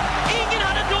odds! Ingen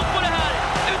hade trott på det här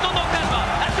utom de själva.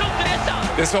 Jag tror inte det är sant.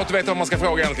 Det är svårt att veta vad man ska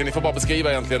fråga egentligen. Ni får bara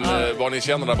beskriva egentligen vad ni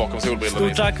känner där bakom solbrillen.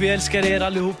 Stort tack, vi älskar er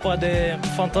allihopa. Det är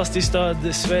fantastiskt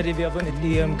stöd. Sverige, vi har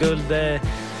vunnit EM-guld. Det är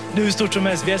hur stort som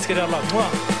helst, vi älskar er alla.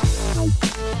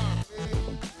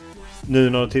 Nu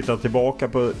när du tittar tillbaka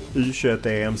på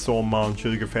U21-EM sommaren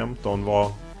 2015,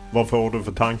 vad får du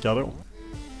för tankar då?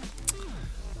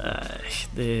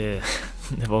 Det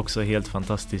var också helt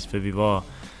fantastiskt, för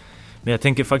men jag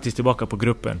tänker faktiskt tillbaka på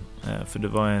gruppen, för det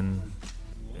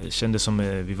kändes som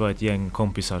vi var ett gäng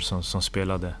kompisar som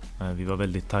spelade. Vi var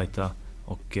väldigt tajta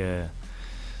och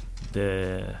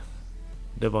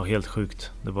det var helt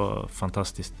sjukt. Det var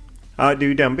fantastiskt. Ja, det är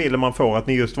ju den bilden man får, att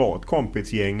ni just var ett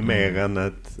kompisgäng mer än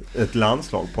ett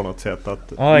landslag på något sätt.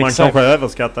 Att man kanske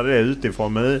överskattade det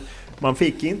utifrån, men man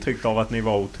fick intryck av att ni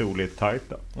var otroligt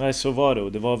tajta. Nej, så var det,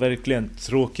 och det var verkligen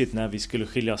tråkigt när vi skulle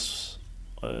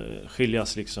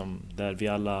skiljas liksom, där vi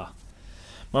alla...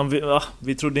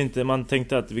 Vi trodde inte, man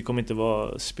tänkte att vi kommer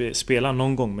inte spela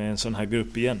någon gång med en sån här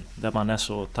grupp igen, där man är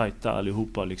så tajta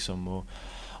allihopa liksom, och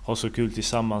har så kul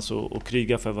tillsammans och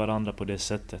kriga för varandra på det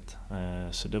sättet.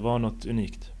 Så det var något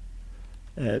unikt.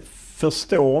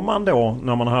 Förstår man då,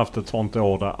 när man har haft ett sånt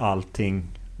år där allting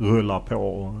rullar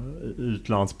på,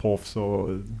 utlandsproffs och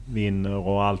vinner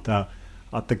och allt det här,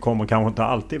 att det kommer kanske inte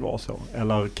alltid vara så?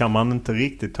 Eller kan man inte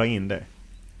riktigt ta in det?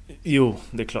 Jo,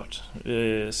 det är klart.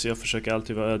 Så jag försöker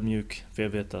alltid vara ödmjuk, för jag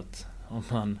vet att om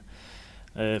man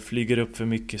flyger upp för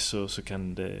mycket så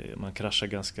kan man krascha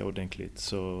ganska ordentligt.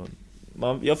 Så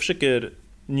jag försöker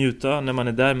njuta när man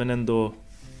är där, men ändå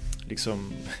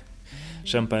liksom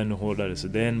kämpa ännu hårdare. Så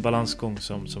det är en balansgång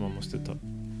som man måste ta.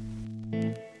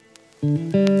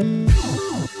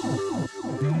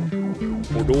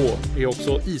 Och då är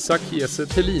också Isak Kiese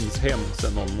Thelins hem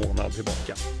sedan någon månad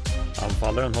tillbaka.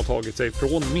 Anfallaren har tagit sig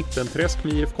från mittenträsk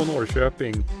med IFK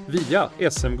Norrköping via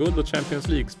SM-guld och Champions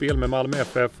League-spel med Malmö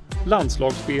FF,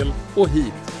 landslagsspel och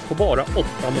hit på bara 8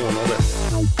 månader.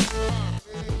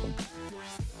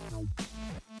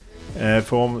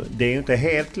 För det är ju inte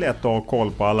helt lätt att ha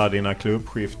koll på alla dina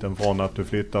klubbskiften från att du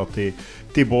flyttar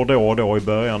till Bordeaux då i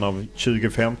början av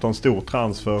 2015, stor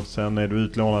transfer. Sen är du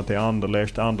utlånad till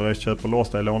Anderlecht. Anderlecht köper loss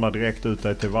dig, lånar direkt ut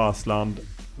dig till Varsland.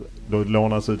 Du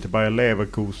lånas ut till Bayer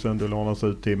Leverkusen, du lånas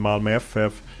ut till Malmö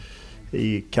FF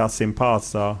i Kasim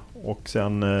Pasa och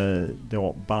sen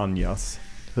då Banjas.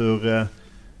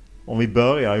 Om vi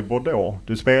börjar i Bordeaux,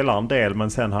 du spelar en del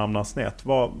men sen hamnar snett.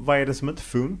 Vad är det som inte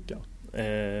funkar?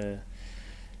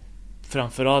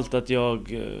 Framförallt att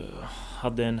jag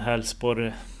hade en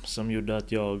hälsporre som gjorde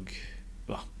att jag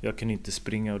kunde inte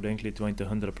springa ordentligt, var inte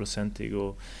 100%ig,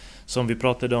 och som vi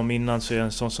pratade om innan så är jag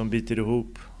en sån som biter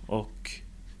ihop och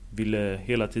ville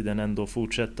hela tiden ändå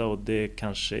fortsätta, och det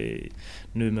kanske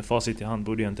nu med facit i hand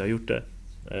borde jag inte ha gjort det.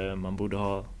 Man borde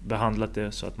ha behandlat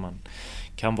det så att man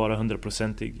kan vara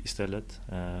 100%ig istället,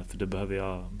 för det behöver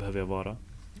jag vara.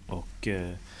 Och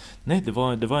nej, det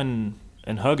var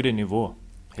en högre nivå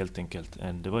helt enkelt.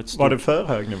 Var det för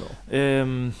hög nivå?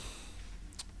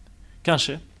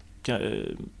 Kanske.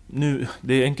 Nu,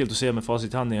 det är enkelt att säga med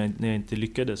facit i hand när jag inte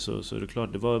lyckades, så är det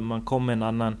klart. Det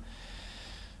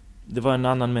var en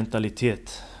annan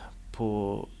mentalitet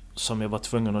på som jag var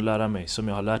tvungen att lära mig, som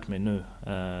jag har lärt mig nu.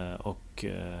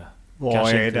 Vad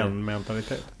är inte den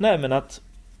mentaliteten? Nej, men att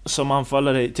som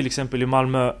anfallare, till exempel i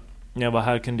Malmö, när jag var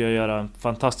här kunde jag göra en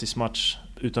fantastisk match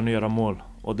utan att göra mål.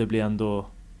 Och det blir ändå...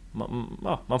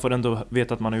 Man får ändå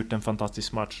veta att man har gjort en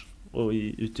fantastisk match. Och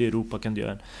ute i Europa kan du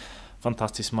göra en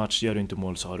fantastisk match. Gör du inte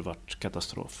mål så har det varit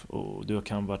katastrof. Och du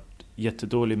kan vara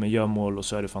jättedålig men gör mål och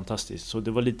så är det fantastiskt. Så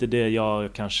det var lite det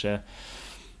jag kanske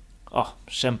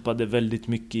kämpade väldigt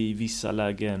mycket i vissa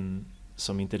lägen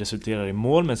som inte resulterar i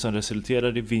mål men som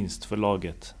resulterar i vinst för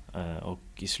laget. Och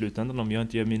i slutändan om jag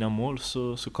inte gör mina mål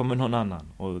så kommer någon annan.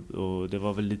 Och det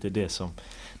var väl lite det som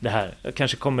det här,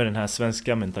 kanske kommer den här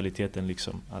svenska mentaliteten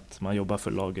liksom, att man jobbar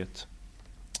för laget.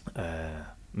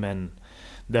 Men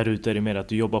där ute är det mer att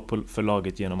du jobbar för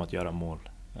laget genom att göra mål.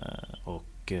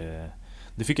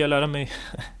 Det fick jag lära mig.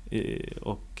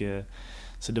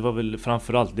 Så det var väl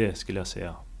framförallt det skulle jag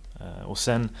säga. Och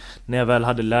sen när jag väl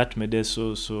hade lärt mig det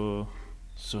så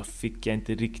fick jag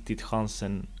inte riktigt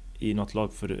chansen i något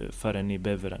lag förrän i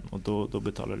Beveren. Och då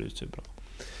betalade det ut sig bra.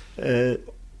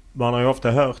 Man har ju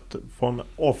ofta hört från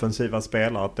offensiva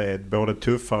spelare att det är både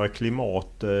tuffare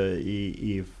klimat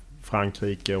i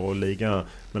Frankrike och ligan,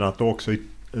 men att det också är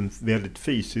en väldigt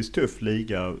fysiskt tuff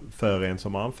liga för en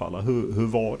som anfaller. Hur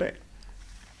var det?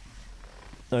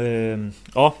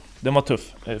 Ja, den var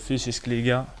tuff. Fysisk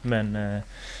liga, men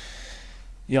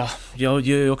jag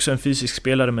är också en fysisk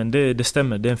spelare, men det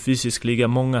stämmer. Det är en fysisk liga,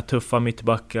 många tuffa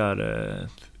mittbackar,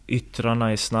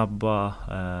 yttrarna är snabba,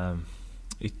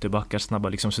 ytterbackar snabba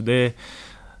liksom. Så det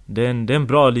är en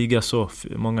bra liga, så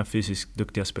många fysiskt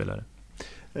duktiga spelare.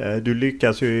 Du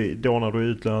lyckas ju då när du är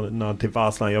utlånad till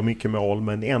Varslan, gör mycket mål,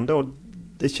 men ändå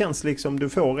det känns liksom du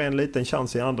får en liten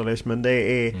chans i Anderlecht, men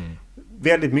det är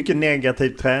väldigt mycket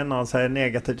negativt. Tränaren säger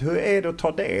negativt. Hur är det att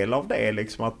ta del av det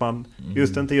liksom, att man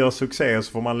just inte gör succé och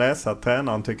så får man läsa att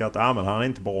tränaren tycker att men han är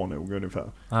inte bra nog ungefär?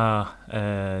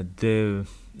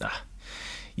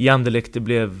 I Anderlecht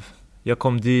jag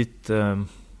kom dit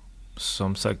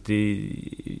som sagt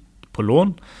på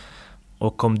lån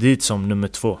och kom dit som nummer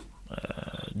 2.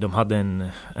 De hade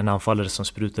en anfallare som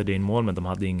sprutade in mål, men de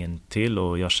hade ingen till,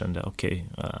 och jag kände okej,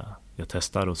 jag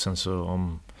testar, och sen så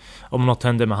om något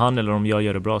händer med han eller om jag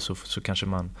gör det bra så kanske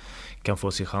man kan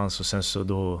få sin chans. Och sen så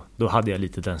då hade jag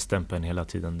lite den stämpeln hela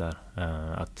tiden där,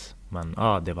 att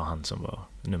det var han som var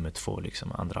nummer 2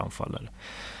 liksom, andra anfallare.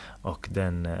 Och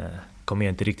den kom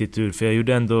jag inte riktigt ur, för jag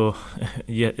gjorde ändå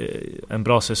en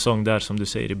bra säsong där som du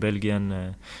säger i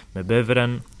Belgien med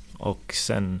Beveren, och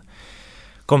sen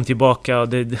kom tillbaka. Och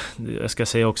jag ska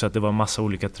säga också att det var massa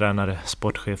olika tränare,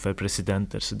 sportchefer,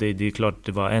 presidenter, så det är klart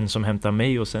det var en som hämtade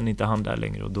mig och sen inte han där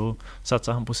längre, och då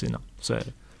satsade han på sina. Så är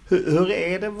det. Hur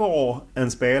är det att vara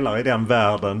en spelare i den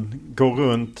världen? Gå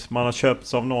runt, man har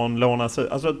köpts av någon, lånas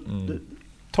ut. Alltså,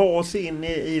 ta oss in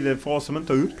i det för oss som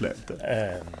inte har upplevt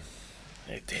det.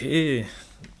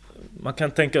 Man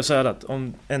kan tänka så här att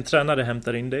om en tränare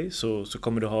hämtar in dig så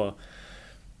kommer du ha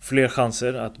fler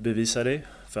chanser att bevisa dig,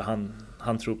 för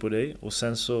han tror på dig. Och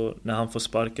sen så när han får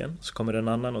sparken så kommer en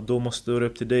annan, och då måste det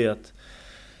upp till dig att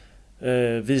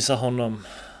visa honom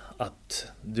att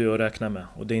du är att räkna med.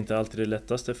 Och det är inte alltid det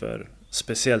lättaste, för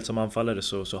speciellt som anfallare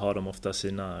så har de ofta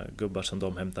sina gubbar som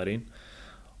de hämtar in.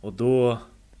 Och då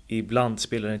ibland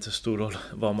spelar det inte så stor roll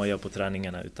vad man gör på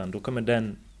träningarna, utan då kommer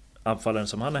den anfallaren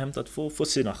som han har hämtat få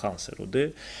sina chanser. Och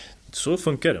så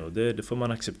funkar det, och det får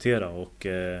man acceptera. Och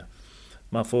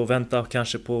man får vänta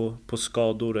kanske på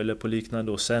skador eller på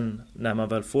liknande, och sen när man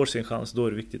väl får sin chans, då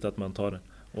är det viktigt att man tar den.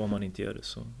 Och om man inte gör det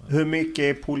så... Hur mycket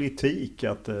är politik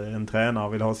att en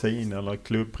tränare vill ha sin, eller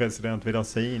klubbpresident vill ha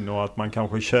sin, och att man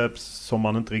kanske köps som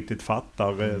man inte riktigt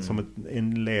fattar som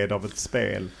en led av ett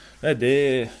spel? Nej,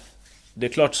 det är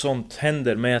klart sånt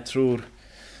händer, men jag tror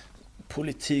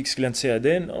politik skulle jag inte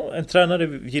säga. En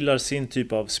tränare gillar sin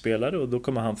typ av spelare, och då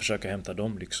kommer han försöka hämta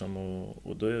dem liksom,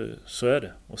 och då, så är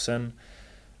det. Och sen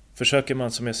försöker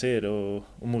man, som jag säger,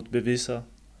 och motbevisa.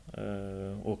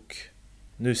 Och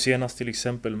nu senast till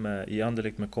exempel i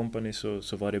Anderlecht med Company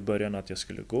så var det i början att jag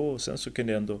skulle gå, och sen så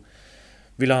kunde jag ändå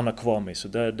vilja han ha kvar mig. Så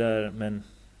men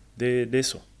det är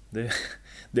så.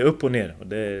 Det är upp och ner, och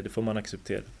det får man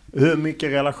acceptera. Hur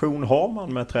mycket relation har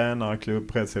man med tränare,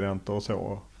 klubbpresidenter och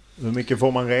så? Hur mycket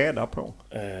får man reda på?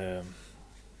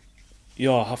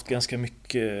 Jag har haft ganska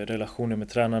mycket relationer med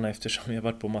tränarna, eftersom jag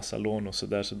varit på massa lån och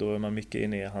sådär. Så då är man mycket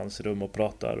inne i hans rum och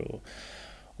pratar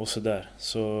och sådär.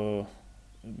 Så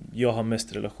jag har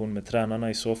mest relation med tränarna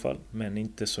i så fall, men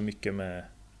inte så mycket med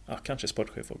kanske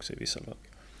sportchef också i vissa lag.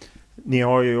 Ni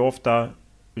har ju ofta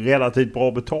relativt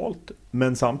bra betalt,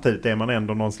 men samtidigt är man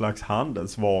ändå någon slags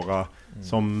handelsvara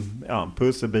som en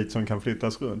pusselbit som kan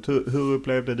flyttas runt. Hur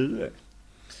upplevde du det?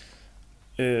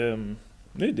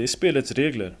 Nej, det är spelets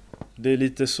regler. Det är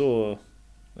lite så,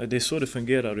 det är så det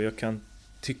fungerar, och jag kan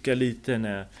tycka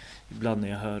lite ibland när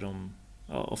jag hör om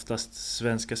oftast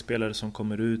svenska spelare som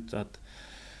kommer ut att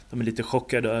de är lite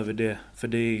chockade över det, för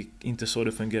det är inte så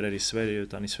det fungerar i Sverige,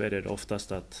 utan i Sverige är det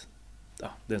oftast att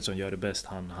den som gör det bäst,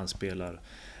 han spelar.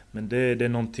 Men det är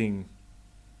någonting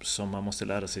som man måste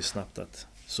lära sig snabbt, att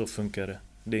så funkar det.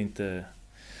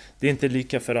 Det är inte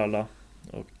lika för alla,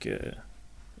 och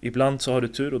ibland så har du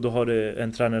tur och då har du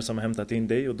en tränare som har hämtat in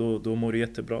dig, och då mår du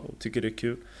jättebra och tycker det är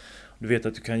kul. Du vet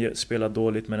att du kan spela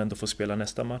dåligt men ändå få spela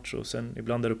nästa match, och sen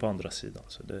ibland är du på andra sidan.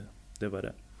 Så det var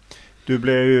det. Du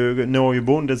blev ju Norge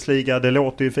Bundesliga, det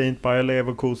låter ju fint, Bayer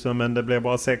Leverkusen, men det blev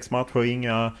bara 6 matcher,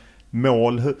 inga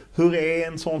mål. Hur är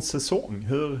en sån säsong?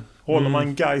 Hur håller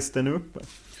man geisten uppe?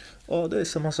 Ja, det är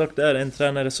samma sak där. En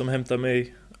tränare som hämtar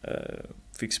mig,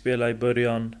 fick spela i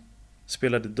början,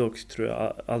 spelade dock tror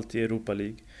jag alltid i Europa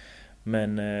League,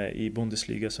 men i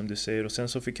Bundesliga som du säger, och sen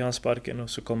så fick han sparken, och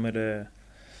så kommer det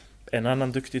en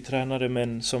annan duktig tränare,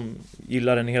 men som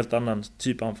gillar en helt annan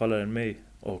typ anfallare än mig,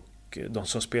 och de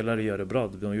som spelare gör det bra.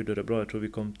 De gjorde det bra. Jag tror vi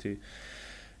kom till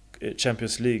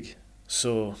Champions League,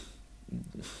 så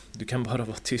du kan bara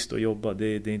vara tyst och jobba. Det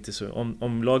är inte så.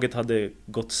 Om laget hade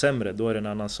gått sämre, då är det en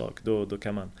annan sak. Då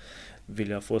kan man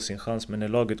vilja få sin chans, men när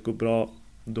laget går bra,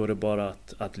 då är det bara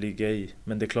att ligga i.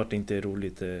 Men det är klart det inte är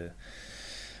roligt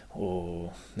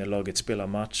och när laget spelar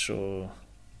match och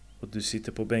du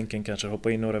sitter på bänken, kanske hoppar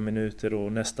in några minuter,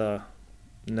 och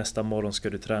nästa morgon ska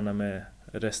du träna med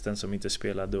resten som inte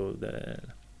spelar.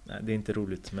 Det är inte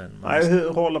roligt. Men hur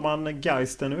håller man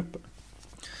geisten uppe?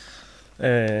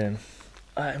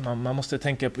 Man måste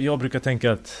tänka på, jag brukar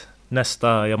tänka att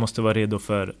jag måste vara redo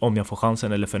för om jag får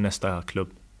chansen eller för nästa klubb.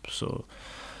 Så,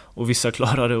 och vissa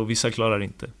klarar det och vissa klarar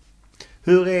inte.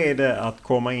 Hur är det att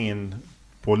komma in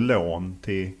på lån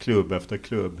till klubb efter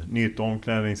klubb? Nytt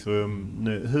omklädningsrum.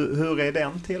 Hur är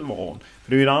den tillvaron?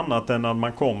 För det är ju annat än att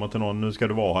man kommer till någon, nu ska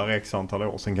du vara här x antal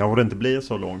år. Sen kanske det inte blir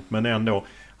så långt, men ändå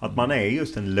att man är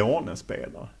just en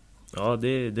lånespelare. Ja, det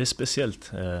är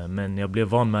speciellt. Men jag blev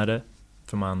van med det.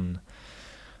 För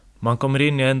man kommer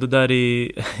in, jag är ändå där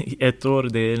i 1 år.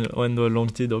 Det är ändå en lång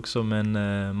tid också.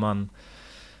 Men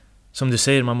som du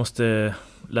säger, man måste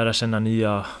lära känna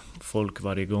nya folk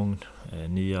varje gång.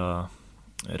 Nya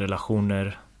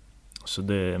relationer. Så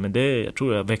jag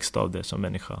tror jag växt av det som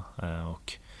människa.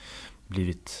 Och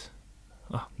blivit...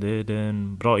 det är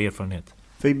en bra erfarenhet.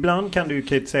 För ibland kan det ju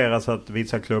kritiseras att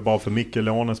vissa klubbar har för mycket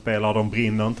lånespelare. De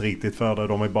brinner inte riktigt för det.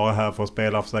 De är bara här för att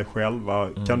spela för sig själva.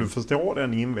 Kan du förstå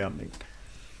den invändningen?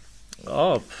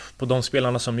 Ja, på de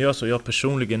spelarna som gör så. Jag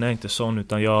personligen är inte sån,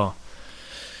 utan jag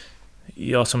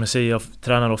som jag säger, jag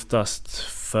tränar oftast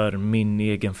för min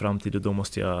egen framtid, och då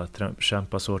måste jag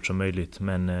kämpa så hårt som möjligt.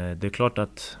 Men det är klart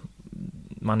att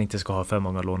man inte ska ha för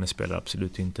många lånespelare,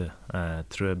 absolut inte.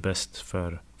 Tror jag är bäst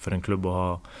för en klubb att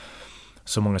ha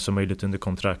så många som möjligt under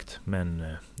kontrakt. Men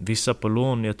vissa på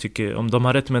lån, jag tycker, om de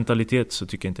har rätt mentalitet så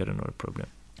tycker jag inte det är några problem.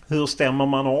 Hur stämmer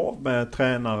man av med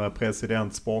tränare,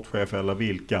 president, sportchef eller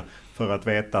vilka för att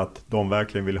veta att de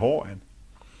verkligen vill ha en?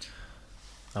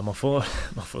 Ja, man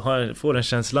får en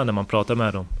känsla när man pratar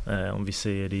med dem. Om vi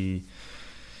säger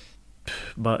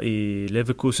i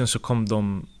Leverkusen så kom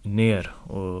de ner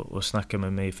och snackade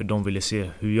med mig, för de ville se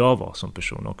hur jag var som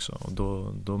person också. Och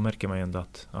då märker man ändå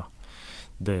att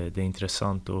det är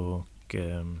intressant. Och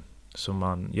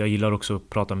jag gillar också att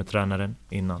prata med tränaren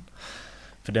innan.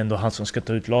 För det är ändå han som ska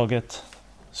ta ut laget.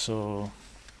 Så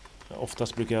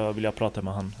oftast brukar jag vilja prata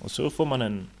med han. Och så får man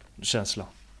en känsla.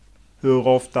 Hur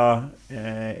ofta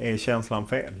är känslan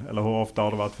fel? Eller hur ofta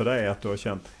har det varit för dig att du har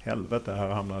känt helvete, här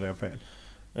hamnade jag fel?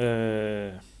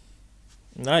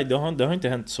 Nej, det har inte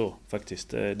hänt så faktiskt.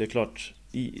 Det är klart,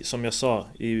 som jag sa,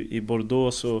 i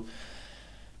Bordeaux så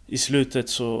i slutet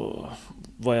så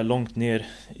var jag långt ner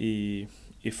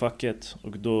i facket,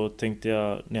 och då tänkte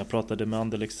jag, när jag pratade med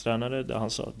Anderlechts tränare, där han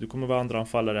sa att du kommer vara andra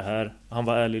anfallare här. Han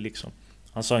var ärlig liksom.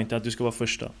 Han sa inte att du ska vara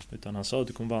första, utan han sa att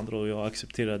du kommer vara andra, och jag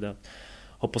accepterade att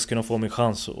hoppas kunna få min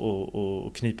chans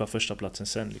och knipa första platsen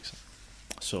sen liksom.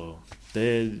 Så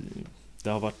det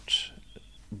har varit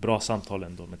bra samtal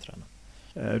ändå med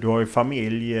tränaren. Du har ju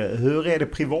familj. Hur är det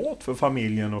privat för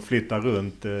familjen att flytta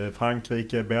runt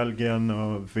Frankrike, Belgien,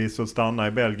 och förvisso stanna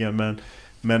i Belgien, men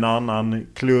med en annan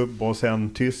klubb, och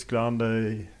sen Tyskland,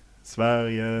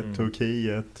 Sverige,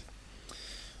 Turkiet?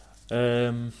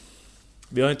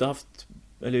 Vi har inte haft,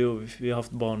 vi har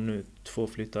haft barn nu, 2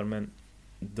 flyttar, men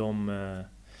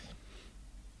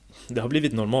det har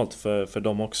blivit normalt för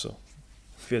dem också.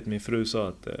 Jag vet, min fru sa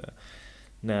att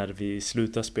när vi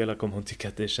slutar spela kommer hon tycka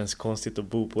att det känns konstigt att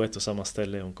bo på ett och samma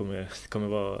ställe. Hon kommer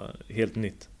vara helt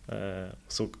nytt.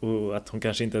 Och att hon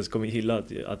kanske inte ens kommer gilla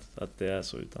att det är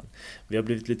så, utan vi har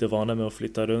blivit lite vana med att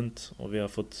flytta runt och vi har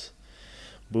fått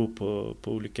bo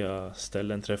på olika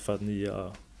ställen, träffat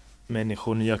nya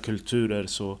människor, nya kulturer,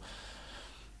 så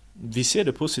vi ser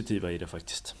det positiva i det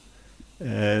faktiskt.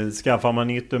 Skaffar man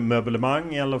nytt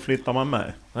möblemang eller flyttar man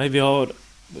med? Nej, vi har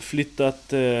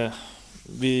flyttat,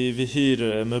 vi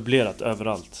hyr möblerat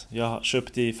överallt. Jag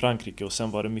köpte i Frankrike och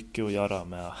sen var det mycket att göra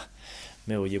med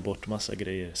att ge bort massa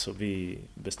grejer, så vi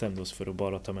bestämde oss för att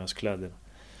bara ta med oss kläder.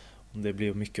 Det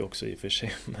blev mycket också i och för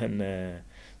sig, men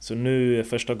så nu är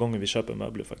första gången vi köper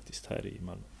möbler faktiskt här i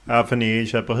Malmö. Ja, för ni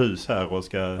köper hus här och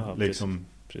ska precis.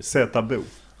 Sätta bo.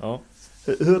 Ja.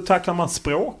 Hur tacklar man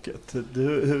språket?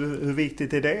 Hur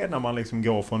viktigt är det när man liksom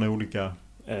går från olika...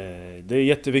 Det är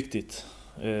jätteviktigt.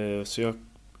 Så jag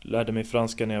lärde mig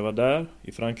franska när jag var där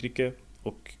i Frankrike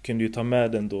och kunde ju ta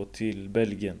med den då till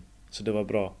Belgien. Så det var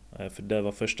bra, för det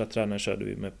var första tränaren körde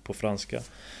vi med på franska.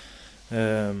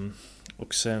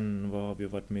 Och sen, vad har vi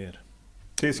varit mer?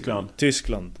 Tyskland.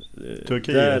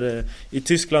 Turkiet. I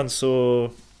Tyskland så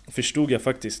förstod jag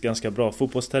faktiskt ganska bra.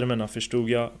 Fotbollstermerna förstod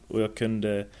jag och jag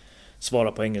kunde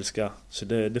svara på engelska. Så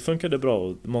det funkade bra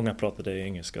och många pratade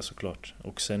engelska såklart.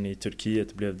 Och sen i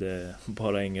Turkiet blev det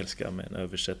bara engelska med en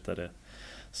översättare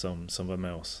som var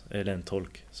med oss. Eller en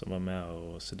tolk som var med.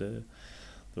 Och så det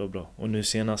var bra. Och nu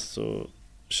senast så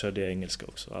körde jag engelska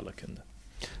också, alla kunde.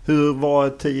 Hur var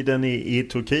tiden i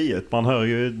Turkiet? Man hör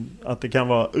ju att det kan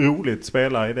vara roligt att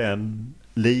spela i den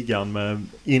ligan med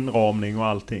inramning och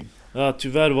allting. Ja,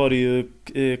 tyvärr var det ju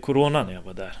corona när jag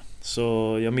var där.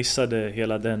 Så jag missade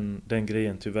hela den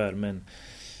grejen tyvärr. Men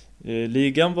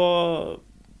ligan var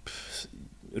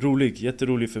rolig,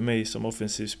 jätterolig för mig som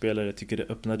offensiv spelare. Jag tycker det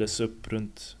öppnades upp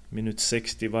runt minut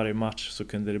 60 varje match, så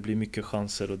kunde det bli mycket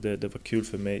chanser och det var kul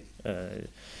för mig.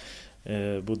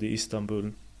 Bodde i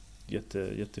Istanbul,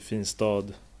 jättefin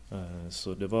stad,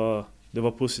 så det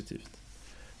var positivt.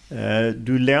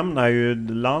 Du lämnar ju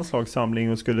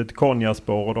landslagssamling och skulle till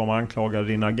Konyaspor och de anklagade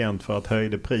din agent för att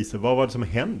höjde priset. Vad var det som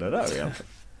hände där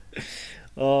egentligen?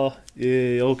 Ja,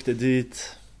 jag åkte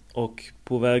dit och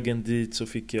på vägen dit så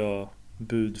fick jag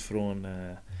bud från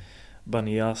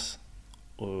Banias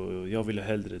och jag ville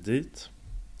hellre dit.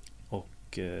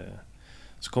 Och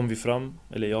så kom vi fram,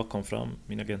 eller jag kom fram,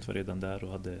 min agent var redan där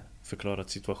och hade förklarat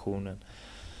situationen.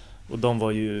 Och de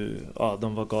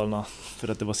var galna för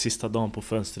att det var sista dagen på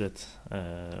fönstret.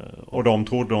 Och de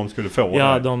trodde de skulle få det?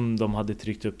 Ja, de hade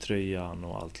tryckt upp tröjan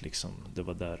och allt liksom. Det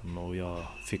var där. Och jag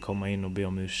fick komma in och be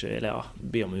om ursäkt. Eller ja,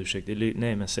 be om ursäkt.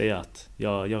 Nej, men säga att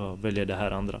jag väljer det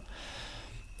här andra.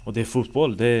 Och det är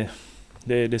fotboll. Det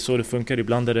är så det funkar.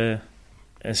 Ibland är det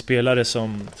en spelare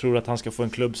som tror att han ska få en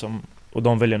klubb och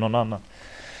de väljer någon annan.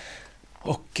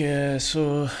 Och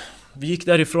så... Vi gick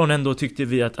därifrån ändå, tyckte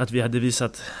vi att vi hade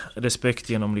visat respekt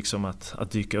genom liksom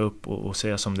att dyka upp och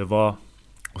säga som det var.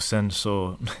 Och sen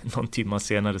så någon timme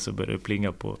senare så började det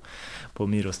plinga på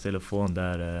Miros telefon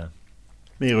där...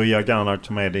 Miro Jaganac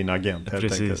som är din agent helt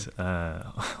precis,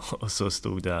 och så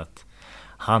stod det att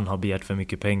han har begärt för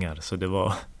mycket pengar. Så det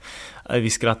var... Vi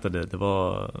skrattade, det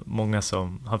var många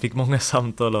han fick många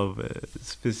samtal av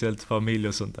speciellt familj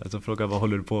och sånt där. Så frågade vad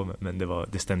håller du på med? Men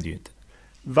det stämde ju inte.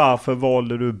 Varför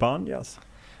valde du Banias?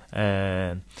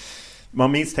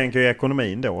 Man misstänker ju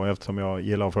ekonomin då, eftersom jag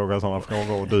gillar att fråga sådana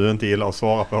frågor och du inte gillar att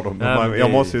svara på dem.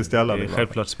 Jag måste ju ställa det.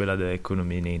 Självklart spelade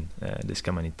ekonomin in. Det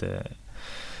ska man inte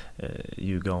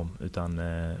ljuga om. Utan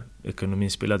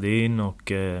ekonomin spelade in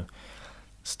och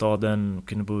staden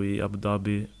kunde bo i Abu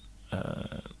Dhabi.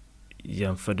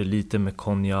 Jämförde lite med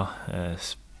Konya.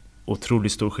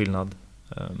 Otroligt stor skillnad.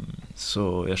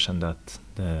 Så jag kände att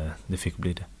det fick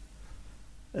bli det.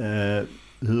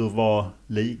 Hur var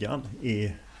ligan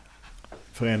i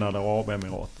Förenade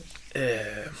Arabemiraten?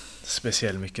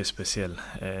 Mycket speciell.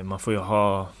 Man får ju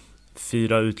ha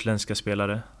 4 utländska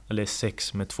spelare, eller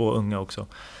 6 med 2 unga också.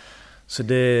 Så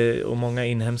och många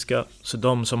inhemska. Så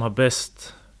de som har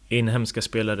bäst inhemska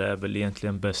spelare är väl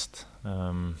egentligen bäst.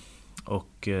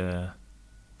 Och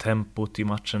tempot i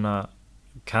matcherna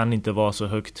kan inte vara så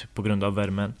högt på grund av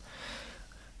värmen.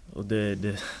 Och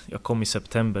jag kom i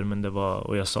september, men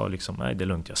och jag sa liksom, nej, det är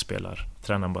lugnt, jag spelar.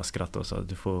 Tränaren bara skrattade och sa,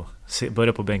 du får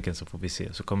börja på bänken så får vi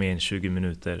se. Så kom jag in 20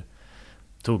 minuter,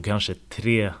 tog kanske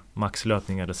 3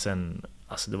 maxlöpningar och sen,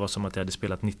 alltså det var som att jag hade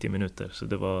spelat 90 minuter. Så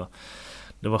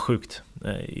det var sjukt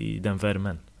i den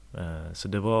värmen. Så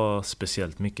det var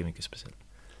speciellt, mycket, mycket speciellt.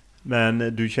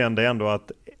 Men du kände ändå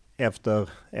att efter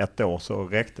ett år så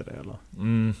räckte det, eller?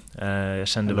 Jag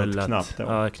kände eller väl att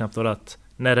knappt att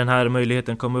när den här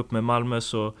möjligheten kom upp med Malmö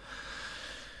så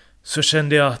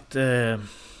kände jag att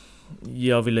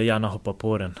jag ville gärna hoppa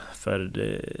på den. För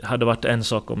det hade varit en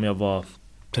sak om jag var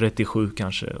 37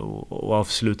 kanske och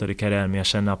avslutade karriären, men jag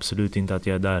känner absolut inte att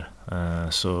jag är där.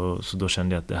 Så då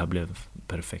kände jag att det här blev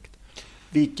perfekt.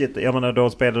 Jag menar, då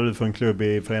spelar du för en klubb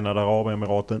i Förenade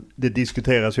Arabemiraten. Det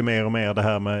diskuteras ju mer och mer det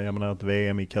här med, jag menar, ett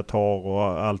VM i Qatar och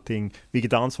allting.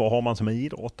 Vilket ansvar har man som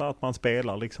idrottare att man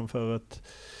spelar liksom för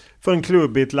en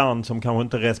klubb i ett land som kanske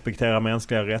inte respekterar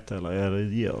mänskliga rättigheter, eller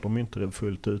gör de inte det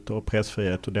fullt ut, och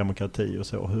pressfrihet och demokrati och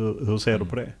så. Hur ser du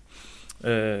på det?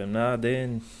 Nej, det är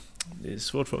en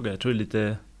svår fråga. Jag tror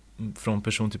lite från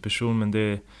person till person, men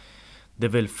det är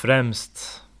väl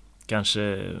främst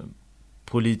kanske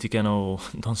politikerna och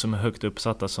de som är högt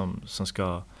uppsatta som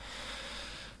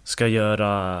ska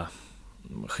göra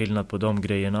skillnad på de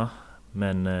grejerna.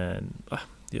 Men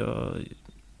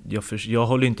jag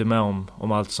håller inte med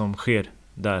om allt som sker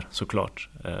där, såklart.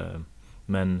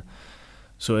 Men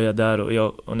så är jag där,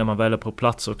 och när man väl är på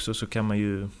plats också så kan man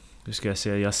ju, hur ska jag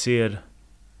säga,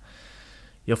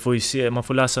 man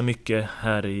får läsa mycket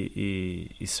här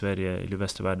i Sverige eller i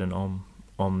västvärlden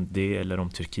om det eller om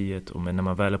Turkiet, men när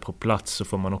man väl är på plats så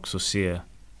får man också se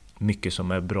mycket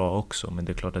som är bra också, men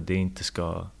det är klart att det inte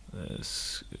ska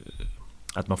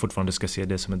att man fortfarande ska se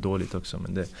det som är dåligt också,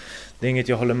 men det är inget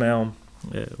jag håller med om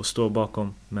och står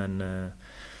bakom, men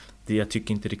jag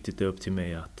tycker inte riktigt det är upp till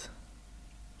mig att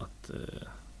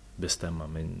bestämma,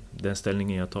 men den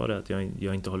ställningen jag tar är att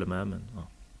jag inte håller med, men ja.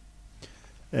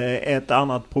 Ett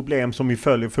annat problem som vi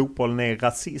följer fotbollen är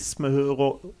rasism.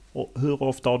 Hur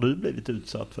ofta har du blivit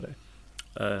utsatt för det?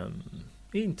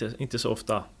 Inte så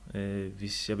ofta.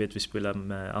 Jag vet vi spelar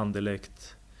med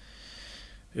Anderlecht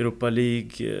Europa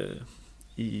League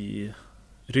i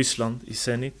Ryssland, i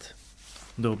Zenit.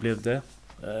 Då blev det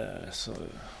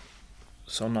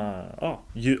sådana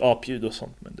apljud och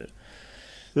sånt. Men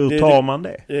hur tar man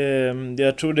det?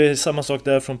 Jag tror det är samma sak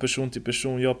där från person till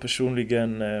person. Jag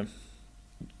personligen...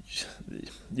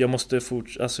 jag måste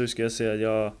hur ska jag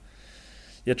säga,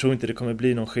 jag tror inte det kommer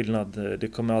bli någon skillnad. Det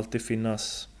kommer alltid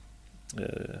finnas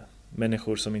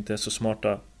människor som inte är så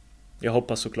smarta. Jag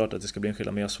hoppas såklart att det ska bli en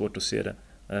skillnad, men jag har svårt att se det.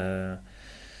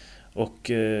 Och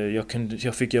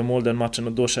jag fick göra mål den matchen,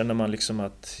 och då känner man liksom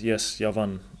att yes, jag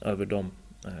vann över dem.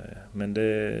 Men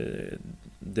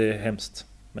det är hemskt.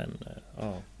 Men,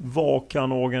 ja. Vad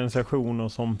kan organisationer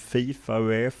som FIFA,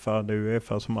 UEFA, det är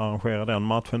UEFA som arrangerar den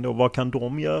matchen då, vad kan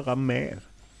de göra mer?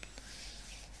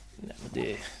 Nej, men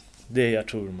det jag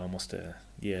tror man måste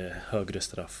ge högre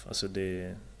straff. Alltså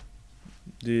det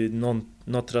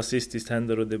något rasistiskt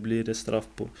händer och det blir det straff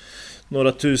på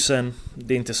några tusen.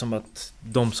 Det är inte som att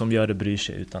de som gör det bryr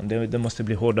sig, utan det måste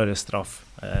bli hårdare straff.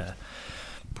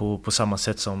 På samma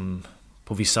sätt som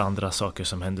på vissa andra saker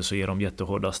som händer så ger de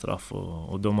jättehårda straff,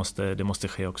 och det måste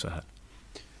ske också här.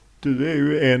 Du är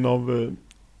ju en av,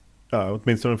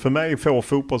 åtminstone för mig, få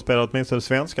fotbollsspelare, åtminstone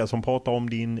svenskar, som pratar om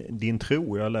din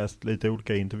tro. Jag har läst lite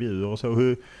olika intervjuer och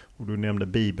så. Och du nämnde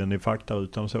Bibeln i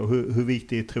faktarutan, så hur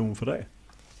viktig är tron för dig?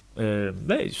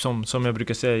 Nej, som jag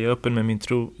brukar säga, jag är öppen med min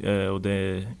tro, och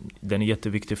den är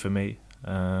jätteviktig för mig.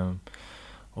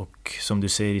 Och som du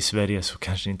säger, i Sverige så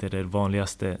kanske inte är det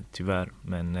vanligaste, tyvärr,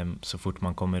 men så fort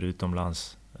man kommer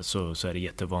utomlands så är det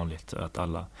jättevanligt att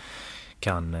alla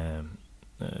kan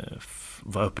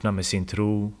vara öppna med sin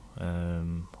tro.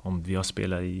 Om jag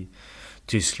spelar i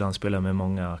Tyskland, spelar med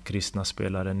många kristna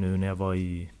spelare. Nu när jag var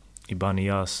i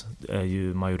Banias är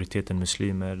ju majoriteten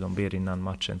muslimer, de ber innan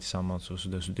matchen tillsammans, och så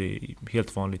det är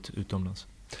helt vanligt utomlands.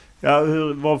 Ja,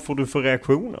 vad får du för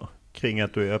reaktioner kring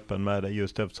att du är öppen med det,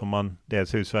 just eftersom man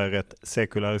dels i Sverige är rätt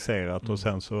sekulariserat och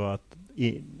sen så att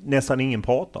nästan ingen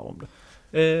pratar om det?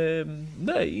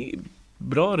 Nej,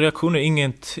 bra reaktioner,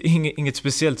 inget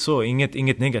speciellt så,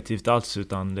 inget negativt alls,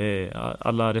 utan det är,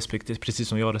 alla respekterar, precis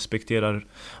som jag respekterar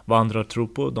vad andra tror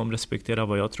på, de respekterar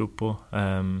vad jag tror på.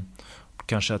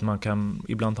 Kanske att man kan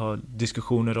ibland ha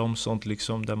diskussioner om sånt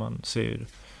liksom, där man ser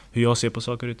hur jag ser på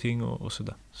saker och ting och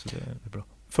sådär, så det är bra.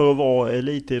 För att vara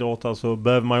elitidrottare så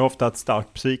behöver man ju ofta ett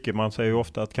starkt psyke. Man säger ju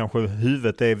ofta att kanske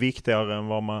huvudet är viktigare än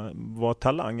vad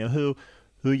talangen.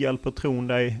 Hur hjälper tron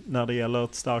dig när det gäller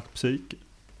ett starkt psyke?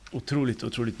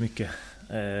 Otroligt mycket.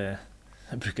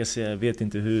 Jag brukar säga, jag vet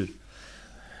inte hur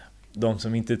de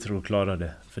som inte tror klarar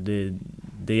det. För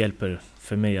det hjälper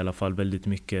för mig i alla fall väldigt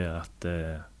mycket att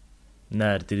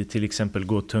när det till exempel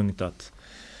går tungt, att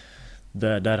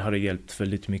där har det hjälpt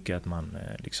väldigt mycket att man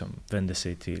liksom vänder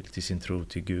sig till sin tro,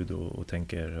 till Gud, och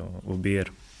tänker och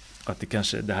ber att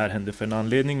det här händer för en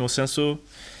anledning. Och sen så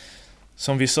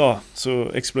som vi sa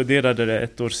så exploderade det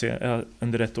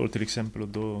under ett år till exempel, och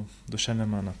då känner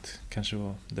man att kanske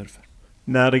var därför.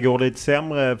 När det går lite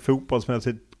sämre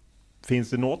fotbollsmässigt, finns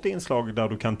det något inslag där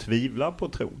du kan tvivla på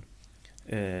tron?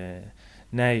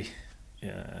 Nej,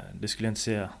 det skulle jag inte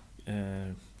säga.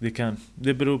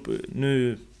 Det beror på,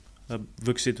 nu har jag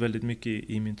vuxit väldigt mycket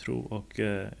i min tro och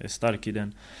är stark i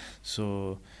den.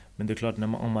 Så, men det är klart,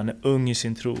 om man är ung i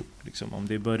sin tro, liksom, om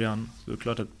det är början, så är det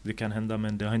klart att det kan hända,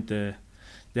 men det har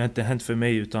inte hänt för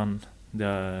mig, utan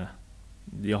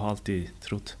jag har alltid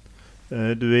trott.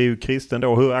 Du är ju kristen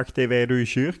då. Hur aktiv är du i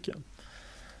kyrkan?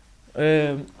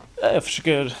 Jag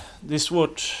försöker. Det är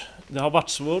svårt. Det har varit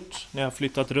svårt när jag har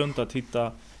flyttat runt att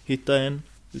hitta en.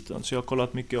 Så jag har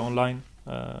kollat mycket online.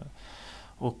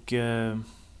 Och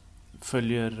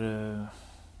följer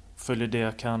det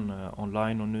jag kan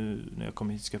online. Och nu när jag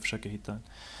kommer hit ska jag försöka hitta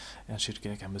en kyrka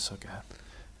jag kan besöka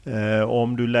här.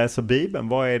 Om du läser Bibeln,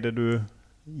 vad är det du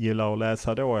gillar att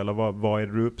läsa då? Eller vad är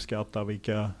det du uppskattar?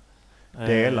 Vilka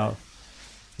delar?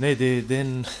 Nej, det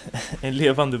är en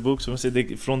levande bok som jag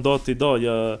säger. Från dag till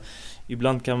dag.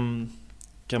 Ibland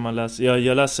kan man läsa. Jag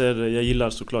gillar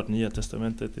såklart Nya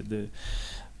Testamentet.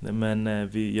 Men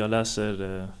jag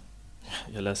läser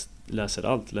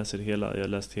allt. Läser hela. Jag har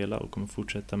läst hela och kommer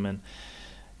fortsätta. Men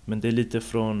det är lite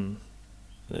från.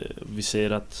 Vi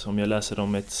säger att om jag läser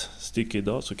om ett stycke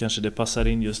idag så kanske det passar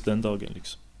in just den dagen.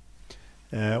 Liksom.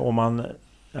 Om man.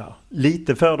 Ja,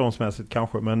 lite fördomsmässigt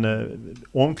kanske, men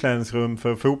omklädningsrum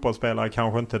för fotbollsspelare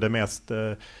kanske inte det mest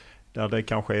där det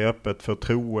kanske är öppet för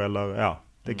tro, eller ja,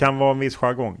 det kan vara en viss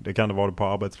jargong, det kan det vara på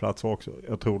arbetsplatser också.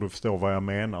 Jag tror du förstår vad jag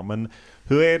menar, men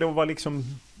hur är det att vara liksom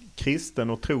kristen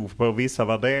och tro på vissa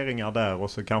värderingar där,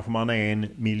 och så kanske man är i en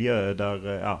miljö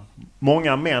där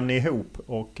många män är ihop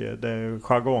och det är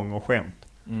jargong och skämt.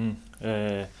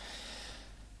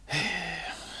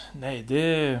 Nej,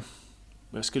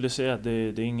 jag skulle säga att det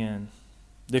är ingen.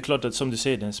 Det är klart att som du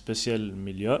säger, det är en speciell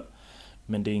miljö,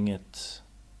 men det är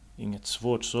inget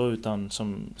svårt så, utan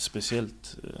som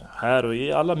speciellt här och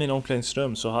i alla mina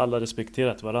omklädningsrum så har alla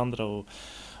respekterat varandra och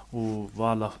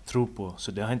vad alla tror på,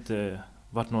 så det har inte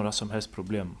varit några som helst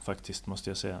problem faktiskt, måste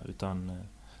jag säga, utan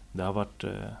det har varit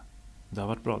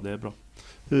bra, det är bra.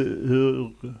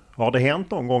 Hur har det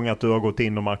hänt någon gång att du har gått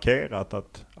in och markerat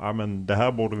att men det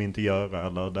här borde vi inte göra,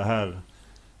 eller det här?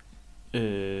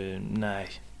 Nej,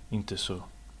 inte så.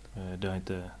 Det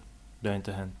har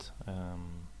inte hänt.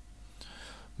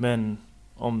 Men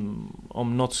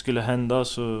om något skulle hända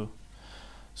så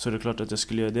är det klart att jag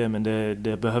skulle göra det, men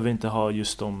det behöver inte ha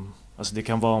just om, alltså det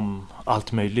kan vara om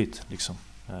allt möjligt liksom.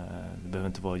 Det behöver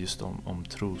inte vara just om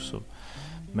tro så.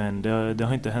 Men det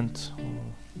har inte hänt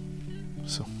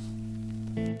så.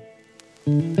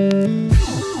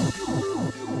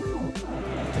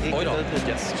 Oj då,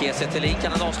 Kiese Thelin,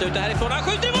 kan han avsluta härifrån? Han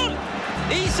skjuter i mål!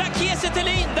 Isak Kiese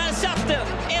Thelin, där satt den!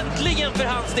 Äntligen för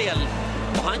hans del!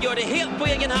 Och han gör det helt på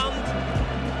egen hand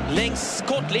längs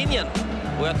kortlinjen.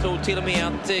 Och jag tror till och med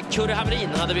att Kurre Hamrin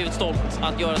hade blivit stolt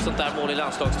att göra sånt där mål i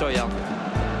landslagströjan.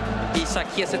 Isak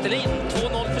Kiese Thelin,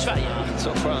 2-0 för Sverige. Så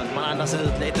skönt, man andas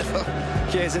ut lite för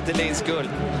Kiese Thelins skull.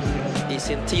 I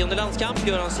sin 10:e landskamp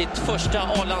gör han sitt första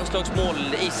A-landslagsmål,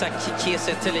 Isak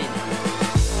Kiese Thelin.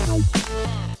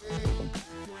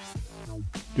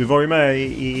 Du var ju med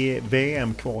i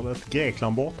VM-kvalet,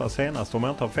 Grekland borta senast, om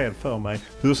jag inte har fel för mig.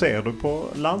 Hur ser du på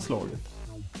landslaget?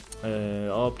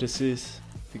 Ja, precis.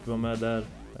 Fick vara med där.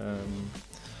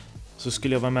 Så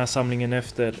skulle jag vara med samlingen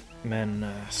efter, men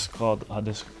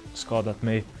hade skadat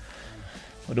mig.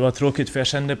 Och det var tråkigt, för jag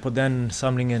kände på den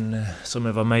samlingen som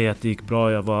jag var med att det gick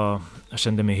bra. Jag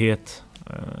kände mig het.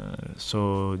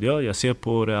 Så ja, jag ser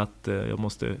på det att jag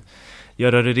måste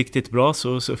göra det riktigt bra,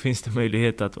 så finns det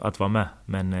möjlighet att vara med.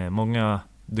 Men många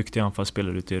duktiga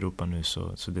anfallsspelare ute i Europa nu,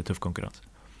 så det är tuff konkurrens.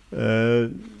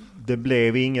 Det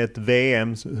blev inget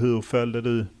VM. Hur följde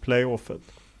du playoffet?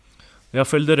 Jag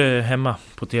följde det hemma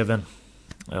på tvn.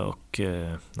 Och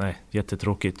nej,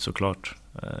 jättetråkigt såklart.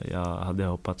 Jag hade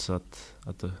hoppats att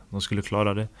de skulle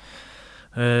klara det.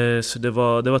 Så det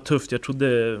var tufft. Jag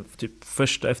trodde typ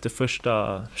efter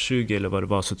första 20 eller vad det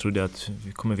var, så trodde jag att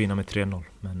vi kommer vinna med 3-0.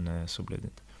 Men så blev det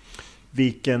inte.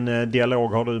 Vilken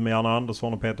dialog har du med Janne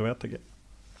Andersson och Peter Wettergren?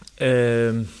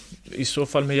 I så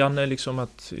fall med Janne, liksom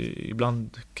att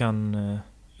ibland kan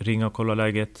ringa och kolla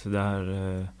läget.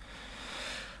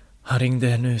 Han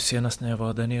ringde nu senast när jag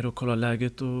var där nere och kollade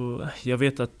läget, och jag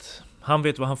vet att han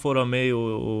vet vad han får av mig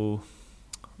och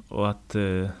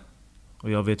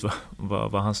jag vet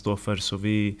vad han står för, så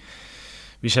vi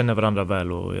känner varandra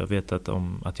väl, och jag vet att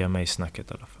jag är med i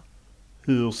snacket i alla fall.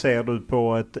 Hur ser du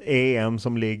på ett EM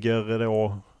som ligger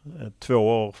då 2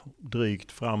 år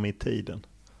drygt fram i tiden?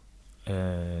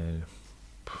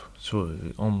 Så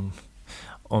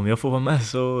om jag får vara med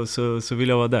så vill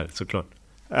jag vara där, såklart.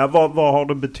 Vad har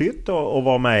det betytt att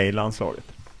vara med i landslaget?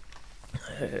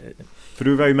 För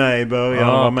du var ju med i början,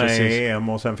 var med precis. I EM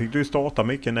och sen fick du starta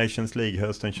mycket Nations League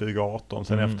hösten 2018.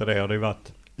 Sen efter det har det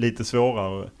varit lite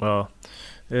svårare. Ja,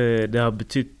 det har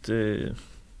betytt...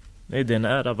 det är en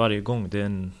ära varje gång. Det är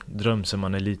en dröm som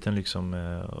man är liten liksom,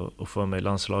 att få med i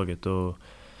landslaget.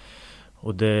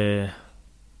 Och det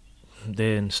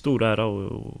är en stor ära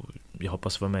och jag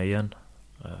hoppas vara med igen.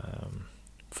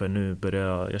 För nu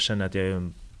jag känner att jag är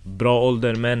en bra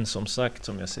ålder, men som sagt,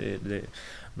 som jag säger, det är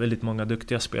väldigt många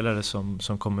duktiga spelare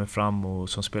som kommer fram och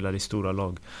som spelar i stora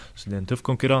lag. Så det är en tuff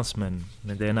konkurrens, men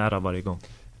det är en ära varje gång.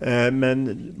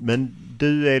 Men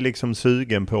du är liksom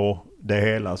sugen på det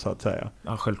hela, så att säga?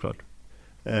 Ja, självklart.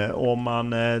 Om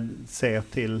man ser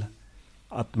till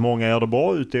att många gör det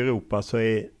bra ute i Europa,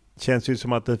 så känns det ju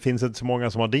som att det finns inte så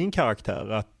många som har din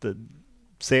karaktär.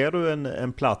 Ser du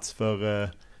en plats för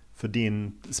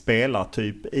din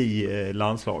spelartyp i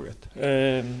landslaget?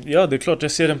 Ja, det är klart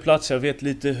jag ser en plats. Jag vet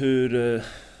lite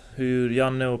hur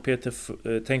Janne och Peter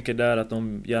tänker där, att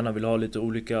de gärna vill ha lite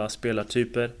olika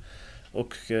spelartyper.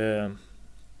 Och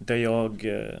där jag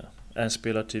är en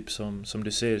spelartyp som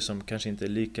du ser, som kanske inte är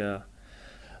lika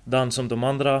dan som de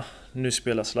andra. Nu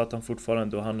spelar Zlatan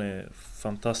fortfarande och han är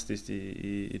fantastisk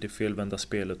i det felvända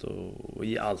spelet och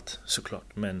i allt,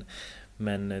 såklart.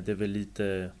 Men det är väl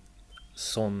lite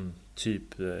sån typ,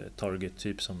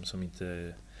 target-typ som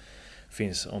inte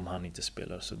finns om han inte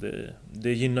spelar. Så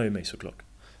det gynnar ju mig, såklart.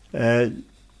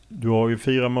 Du har ju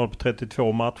 4 mål på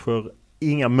 32 matcher.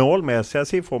 Inga målmässiga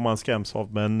siffror man skräms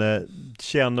av, men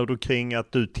känner du kring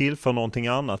att du tillför någonting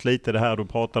annat? Lite det här du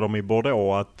pratade om i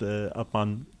Bordeaux, att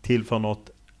man tillför något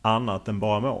annat än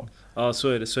bara mål. Ja, så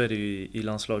är det ju i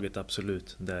landslaget,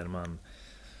 absolut. Där man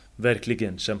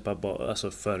verkligen kämpar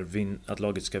för att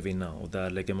laget ska vinna. Och där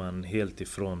lägger man helt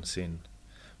ifrån sin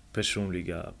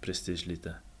personliga prestige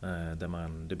lite.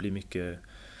 Där det blir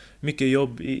mycket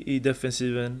jobb i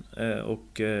defensiven.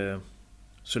 Och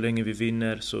så länge vi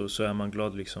vinner så är man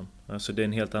glad liksom. Alltså det är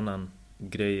en helt annan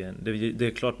grej. Det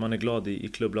är klart man är glad i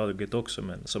klubblaget också,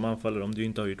 men som anfallare, om du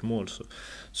inte har gjort mål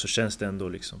så känns det ändå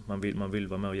liksom. Man vill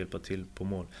vara med och hjälpa till på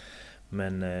mål.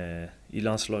 Men i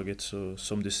landslaget, så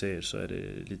som du säger, så är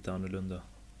det lite annorlunda.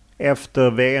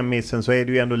 Efter VM-missen så är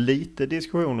det ju ändå lite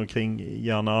diskussioner kring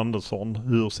Janne Andersson.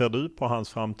 Hur ser du på hans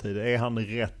framtid? Är han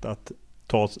rätt att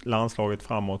ta landslaget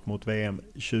framåt mot VM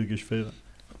 2024?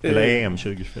 Eller EM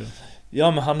 2024?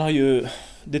 Ja, men han har ju,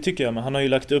 det tycker jag, men han har ju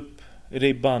lagt upp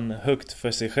ribban högt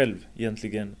för sig själv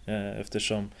egentligen,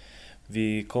 eftersom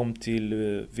vi kom till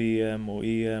VM och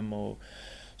EM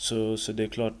så det är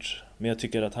klart. Men jag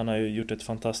tycker att han har gjort ett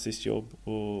fantastiskt jobb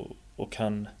och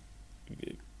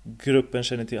gruppen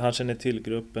känner till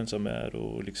gruppen som är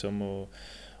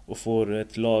och får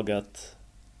ett lag att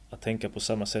tänka på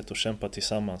samma sätt och kämpa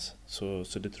tillsammans.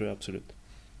 Så det tror jag absolut.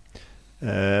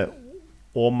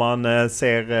 Om man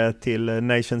ser till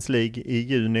Nations League i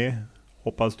juni,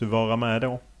 hoppas du vara med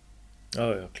då?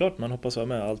 Ja, klart man hoppas vara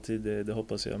med alltid, det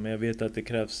hoppas jag. Men jag vet att det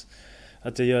krävs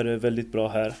att jag gör det väldigt bra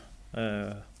här.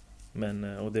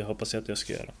 Och det hoppas jag att jag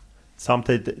ska göra.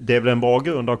 Samtidigt, det är väl en bra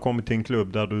grund att ha kommit till en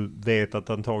klubb där du vet att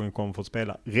antagligen kommer få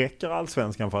spela. Räcker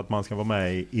allsvenskan för att man ska vara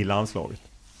med i landslaget?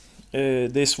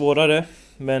 Det är svårare,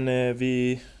 men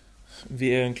vi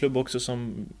är en klubb också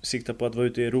som siktar på att vara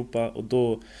ute i Europa, och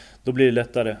då blir det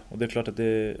lättare. Och det är klart att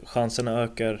chanserna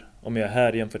ökar om jag är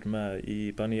här jämfört med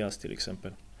i Banias till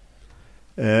exempel.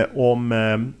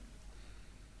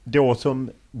 Då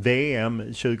som VM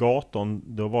 2018,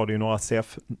 då var det ju några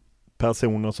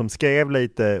CF-personer som skrev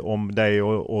lite om dig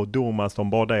och Domas, de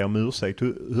bad dig om ursäkt.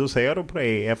 Hur ser du på det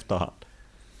i efterhand?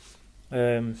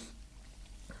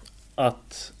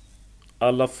 Att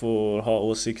alla får ha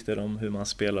åsikter om hur man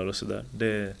spelar och sådär.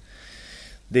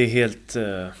 Det är helt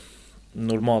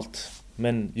normalt.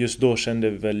 Men just då kände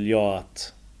väl jag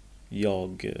att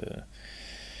jag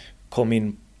kom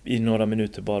in i några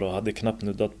minuter bara och hade knappt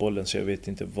nuddat bollen, så jag vet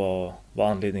inte vad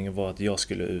anledningen var att jag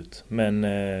skulle ut. Men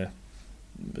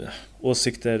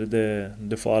åsikter,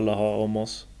 det får alla ha om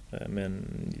oss. Men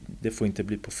det får inte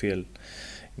bli på fel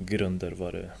grunder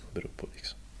vad det beror på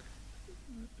liksom.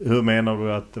 Hur menar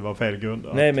du att det var fel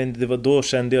grunder? Nej, men det var då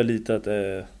kände jag lite att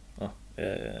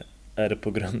är det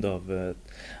på grund av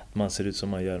att man ser ut som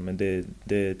man gör. Men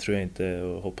det tror jag inte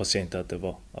och hoppas jag inte att det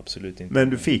var. Absolut inte. Men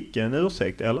du fick en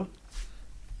ursäkt, eller?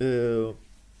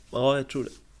 Ja, jag tror det.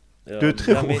 Ja, du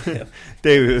tror? Det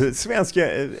är ju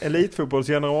svenska elitfotbolls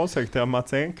generalsekreterare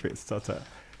Mats Enqvist, så att säga.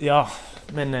 Ja,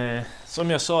 men som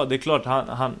jag sa, det är klart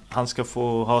han ska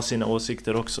få ha sina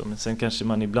åsikter också. Men sen kanske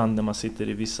man ibland när man sitter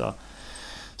i vissa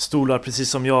stolar, precis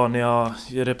som jag när jag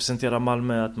representerar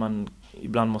Malmö, att man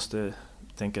ibland måste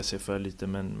tänka sig för lite.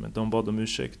 Men de bad om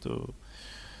ursäkt och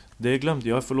det är glömt.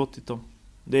 Jag har förlåtit dem.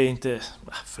 Det är inte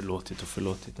förlåtit.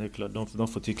 Det är klart, de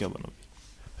får tycka vad de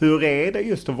vill. Hur är det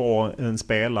just att vara en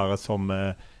spelare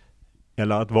som...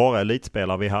 Eller att vara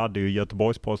elitspelare. Vi hade ju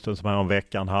Göteborgs-Posten som här om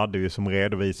veckan hade ju som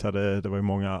redovisade, det var ju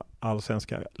många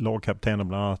allsvenska lagkaptener,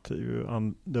 bland annat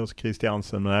Anders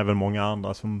Christiansen, men även många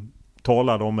andra som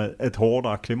talade om ett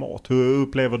hårdare klimat. Hur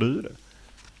upplever du det?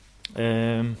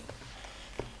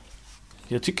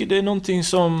 Jag tycker det är någonting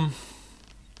som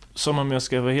om jag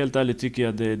ska vara helt ärlig tycker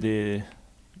jag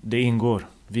det ingår.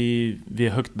 Vi är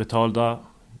högt betalda.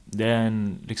 Det är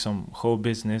en liksom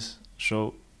showbusiness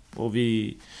show och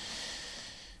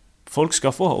folk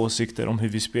ska få ha åsikter om hur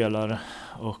vi spelar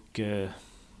och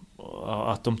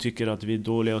att de tycker att vi är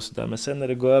dåliga och sådär. Men sen när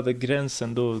det går över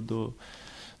gränsen då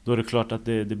är det klart att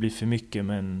det blir för mycket.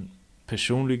 Men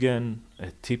personligen,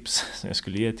 ett tips som jag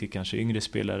skulle ge till kanske yngre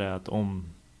spelare är att om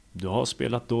du har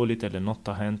spelat dåligt eller något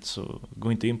har hänt, så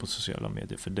gå inte in på sociala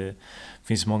medier. För det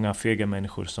finns många fega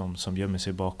människor som gömmer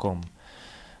sig bakom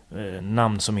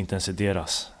namn som inte ens är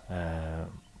deras.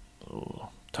 Och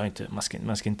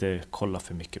man ska inte kolla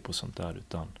för mycket på sånt där,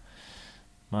 utan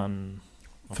man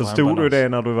förstod du det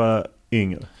när du var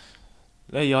yngre?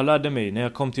 Jag lärde mig. När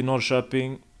jag kom till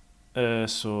Norrköping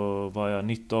så var jag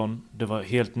 19. Det var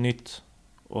helt nytt.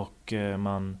 Och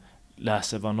man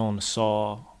läser vad någon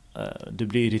sa. Du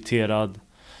blir irriterad.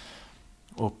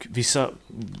 Och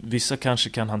vissa kanske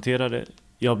kan hantera det.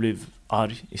 Jag blev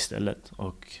arg istället.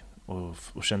 Och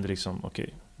kände liksom,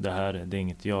 okej, det här det är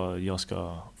inget jag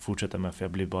ska fortsätta med, för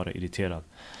jag blir bara irriterad.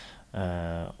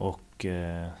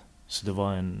 Så det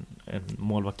var en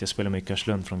målvakt jag spelade med i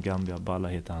Karlslund från Gambia, Balla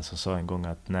heter han, som sa en gång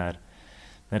att när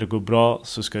det går bra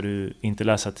så ska du inte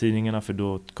läsa tidningarna, för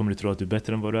då kommer du tro att du är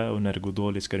bättre än vad du är, och när det går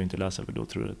dåligt ska du inte läsa, för då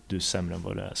tror du att du är sämre än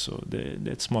vad du är. Så det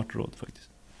är ett smart råd faktiskt.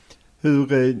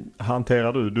 Hur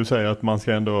hanterar du? Du säger att man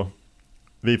ska ändå...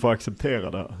 Vi får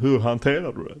acceptera det. Hur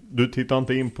hanterar du det? Du tittar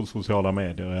inte in på sociala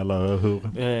medier, eller hur?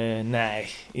 Nej,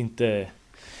 inte.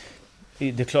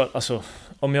 Det är klart, alltså,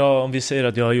 om vi säger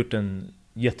att jag har gjort en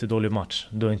jättedålig match,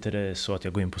 då är inte det så att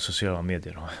jag går in på sociala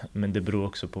medier. Men det beror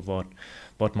också på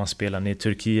vart man spelar. I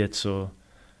Turkiet så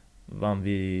vann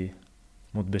vi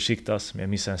mot Besiktas, men jag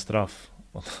missade en straff.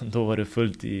 Och då var det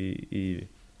fullt i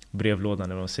brevlådan,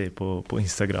 när de säger på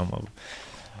Instagram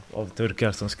av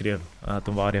turkar som skrev att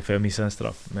de var arga för att jag missade en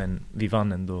straff. Men vi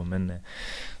vann ändå.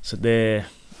 Så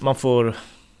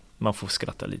man får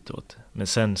skratta lite åt. Men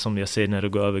sen, som jag säger, när det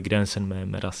går över gränsen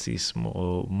med rasism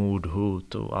och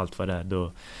mordhot och allt vad det är,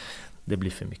 då det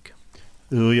blir för mycket.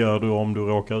 Hur gör du om du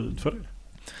råkar ut för det?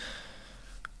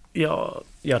 Jag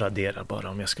raderar bara,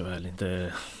 om jag ska väl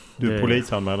inte... Du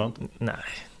polisanmäler inte? Nej,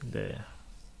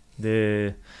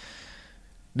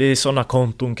 det är sådana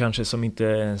konton kanske som inte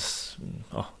ens...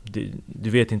 Ja, du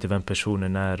vet inte vem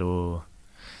personen är, och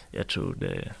jag tror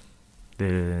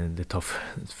det tar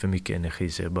för mycket energi,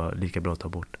 så jag bara lika bra att ta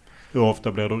bort. Hur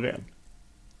ofta blir du rädd?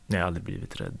 Nej, jag har aldrig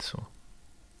blivit rädd så.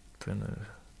 För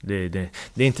det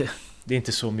är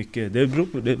inte så mycket. Det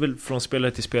är väl från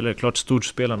spelare till spelare. Klart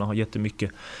storspelarna har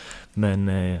jättemycket,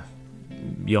 men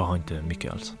jag har inte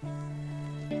mycket alls.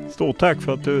 Stort tack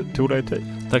för att du tog dig tid.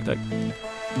 Tack.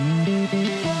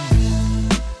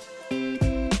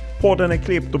 Podden är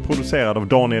klippt och producerad av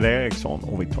Daniel Eriksson,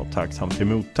 och vi tar tacksamt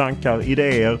emot tankar,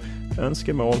 idéer,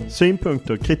 önskemål,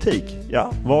 synpunkter, kritik.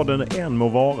 Ja, vad den än må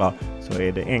vara, så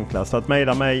är det enklast att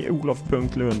mejla mig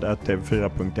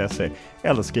olof.lund@tv4.se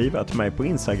eller skriva till mig på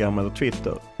Instagram eller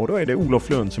Twitter, och då är det Olof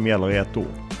Lund som gäller i ett ord.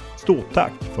 Stort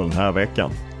tack för den här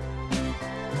veckan.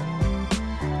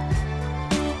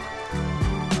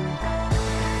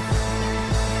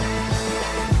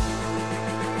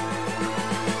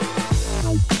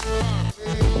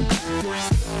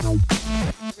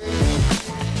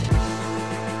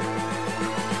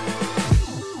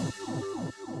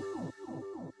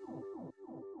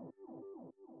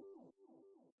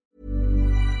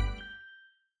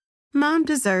 Mom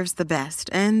deserves the best,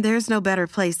 and there's no better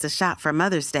place to shop for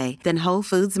Mother's Day than Whole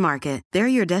Foods Market. They're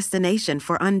your destination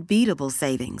for unbeatable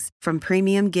savings, from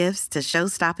premium gifts to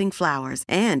show-stopping flowers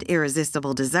and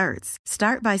irresistible desserts.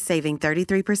 Start by saving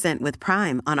 33% with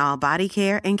Prime on all body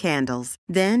care and candles.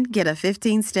 Then get a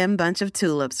 15-stem bunch of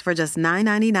tulips for just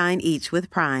 $9.99 each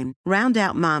with Prime. Round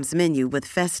out Mom's menu with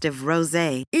festive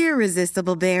rosé,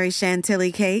 irresistible berry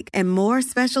chantilly cake, and more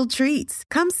special treats.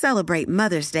 Come celebrate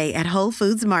Mother's Day at Whole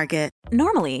Foods Market.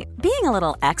 Normally, being a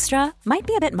little extra might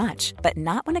be a bit much, but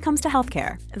not when it comes to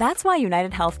healthcare. That's why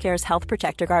United Healthcare's Health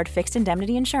Protector Guard fixed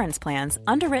indemnity insurance plans,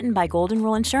 underwritten by Golden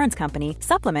Rule Insurance Company,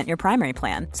 supplement your primary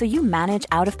plan so you manage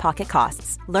out-of-pocket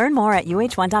costs. Learn more at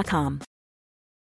uh1.com.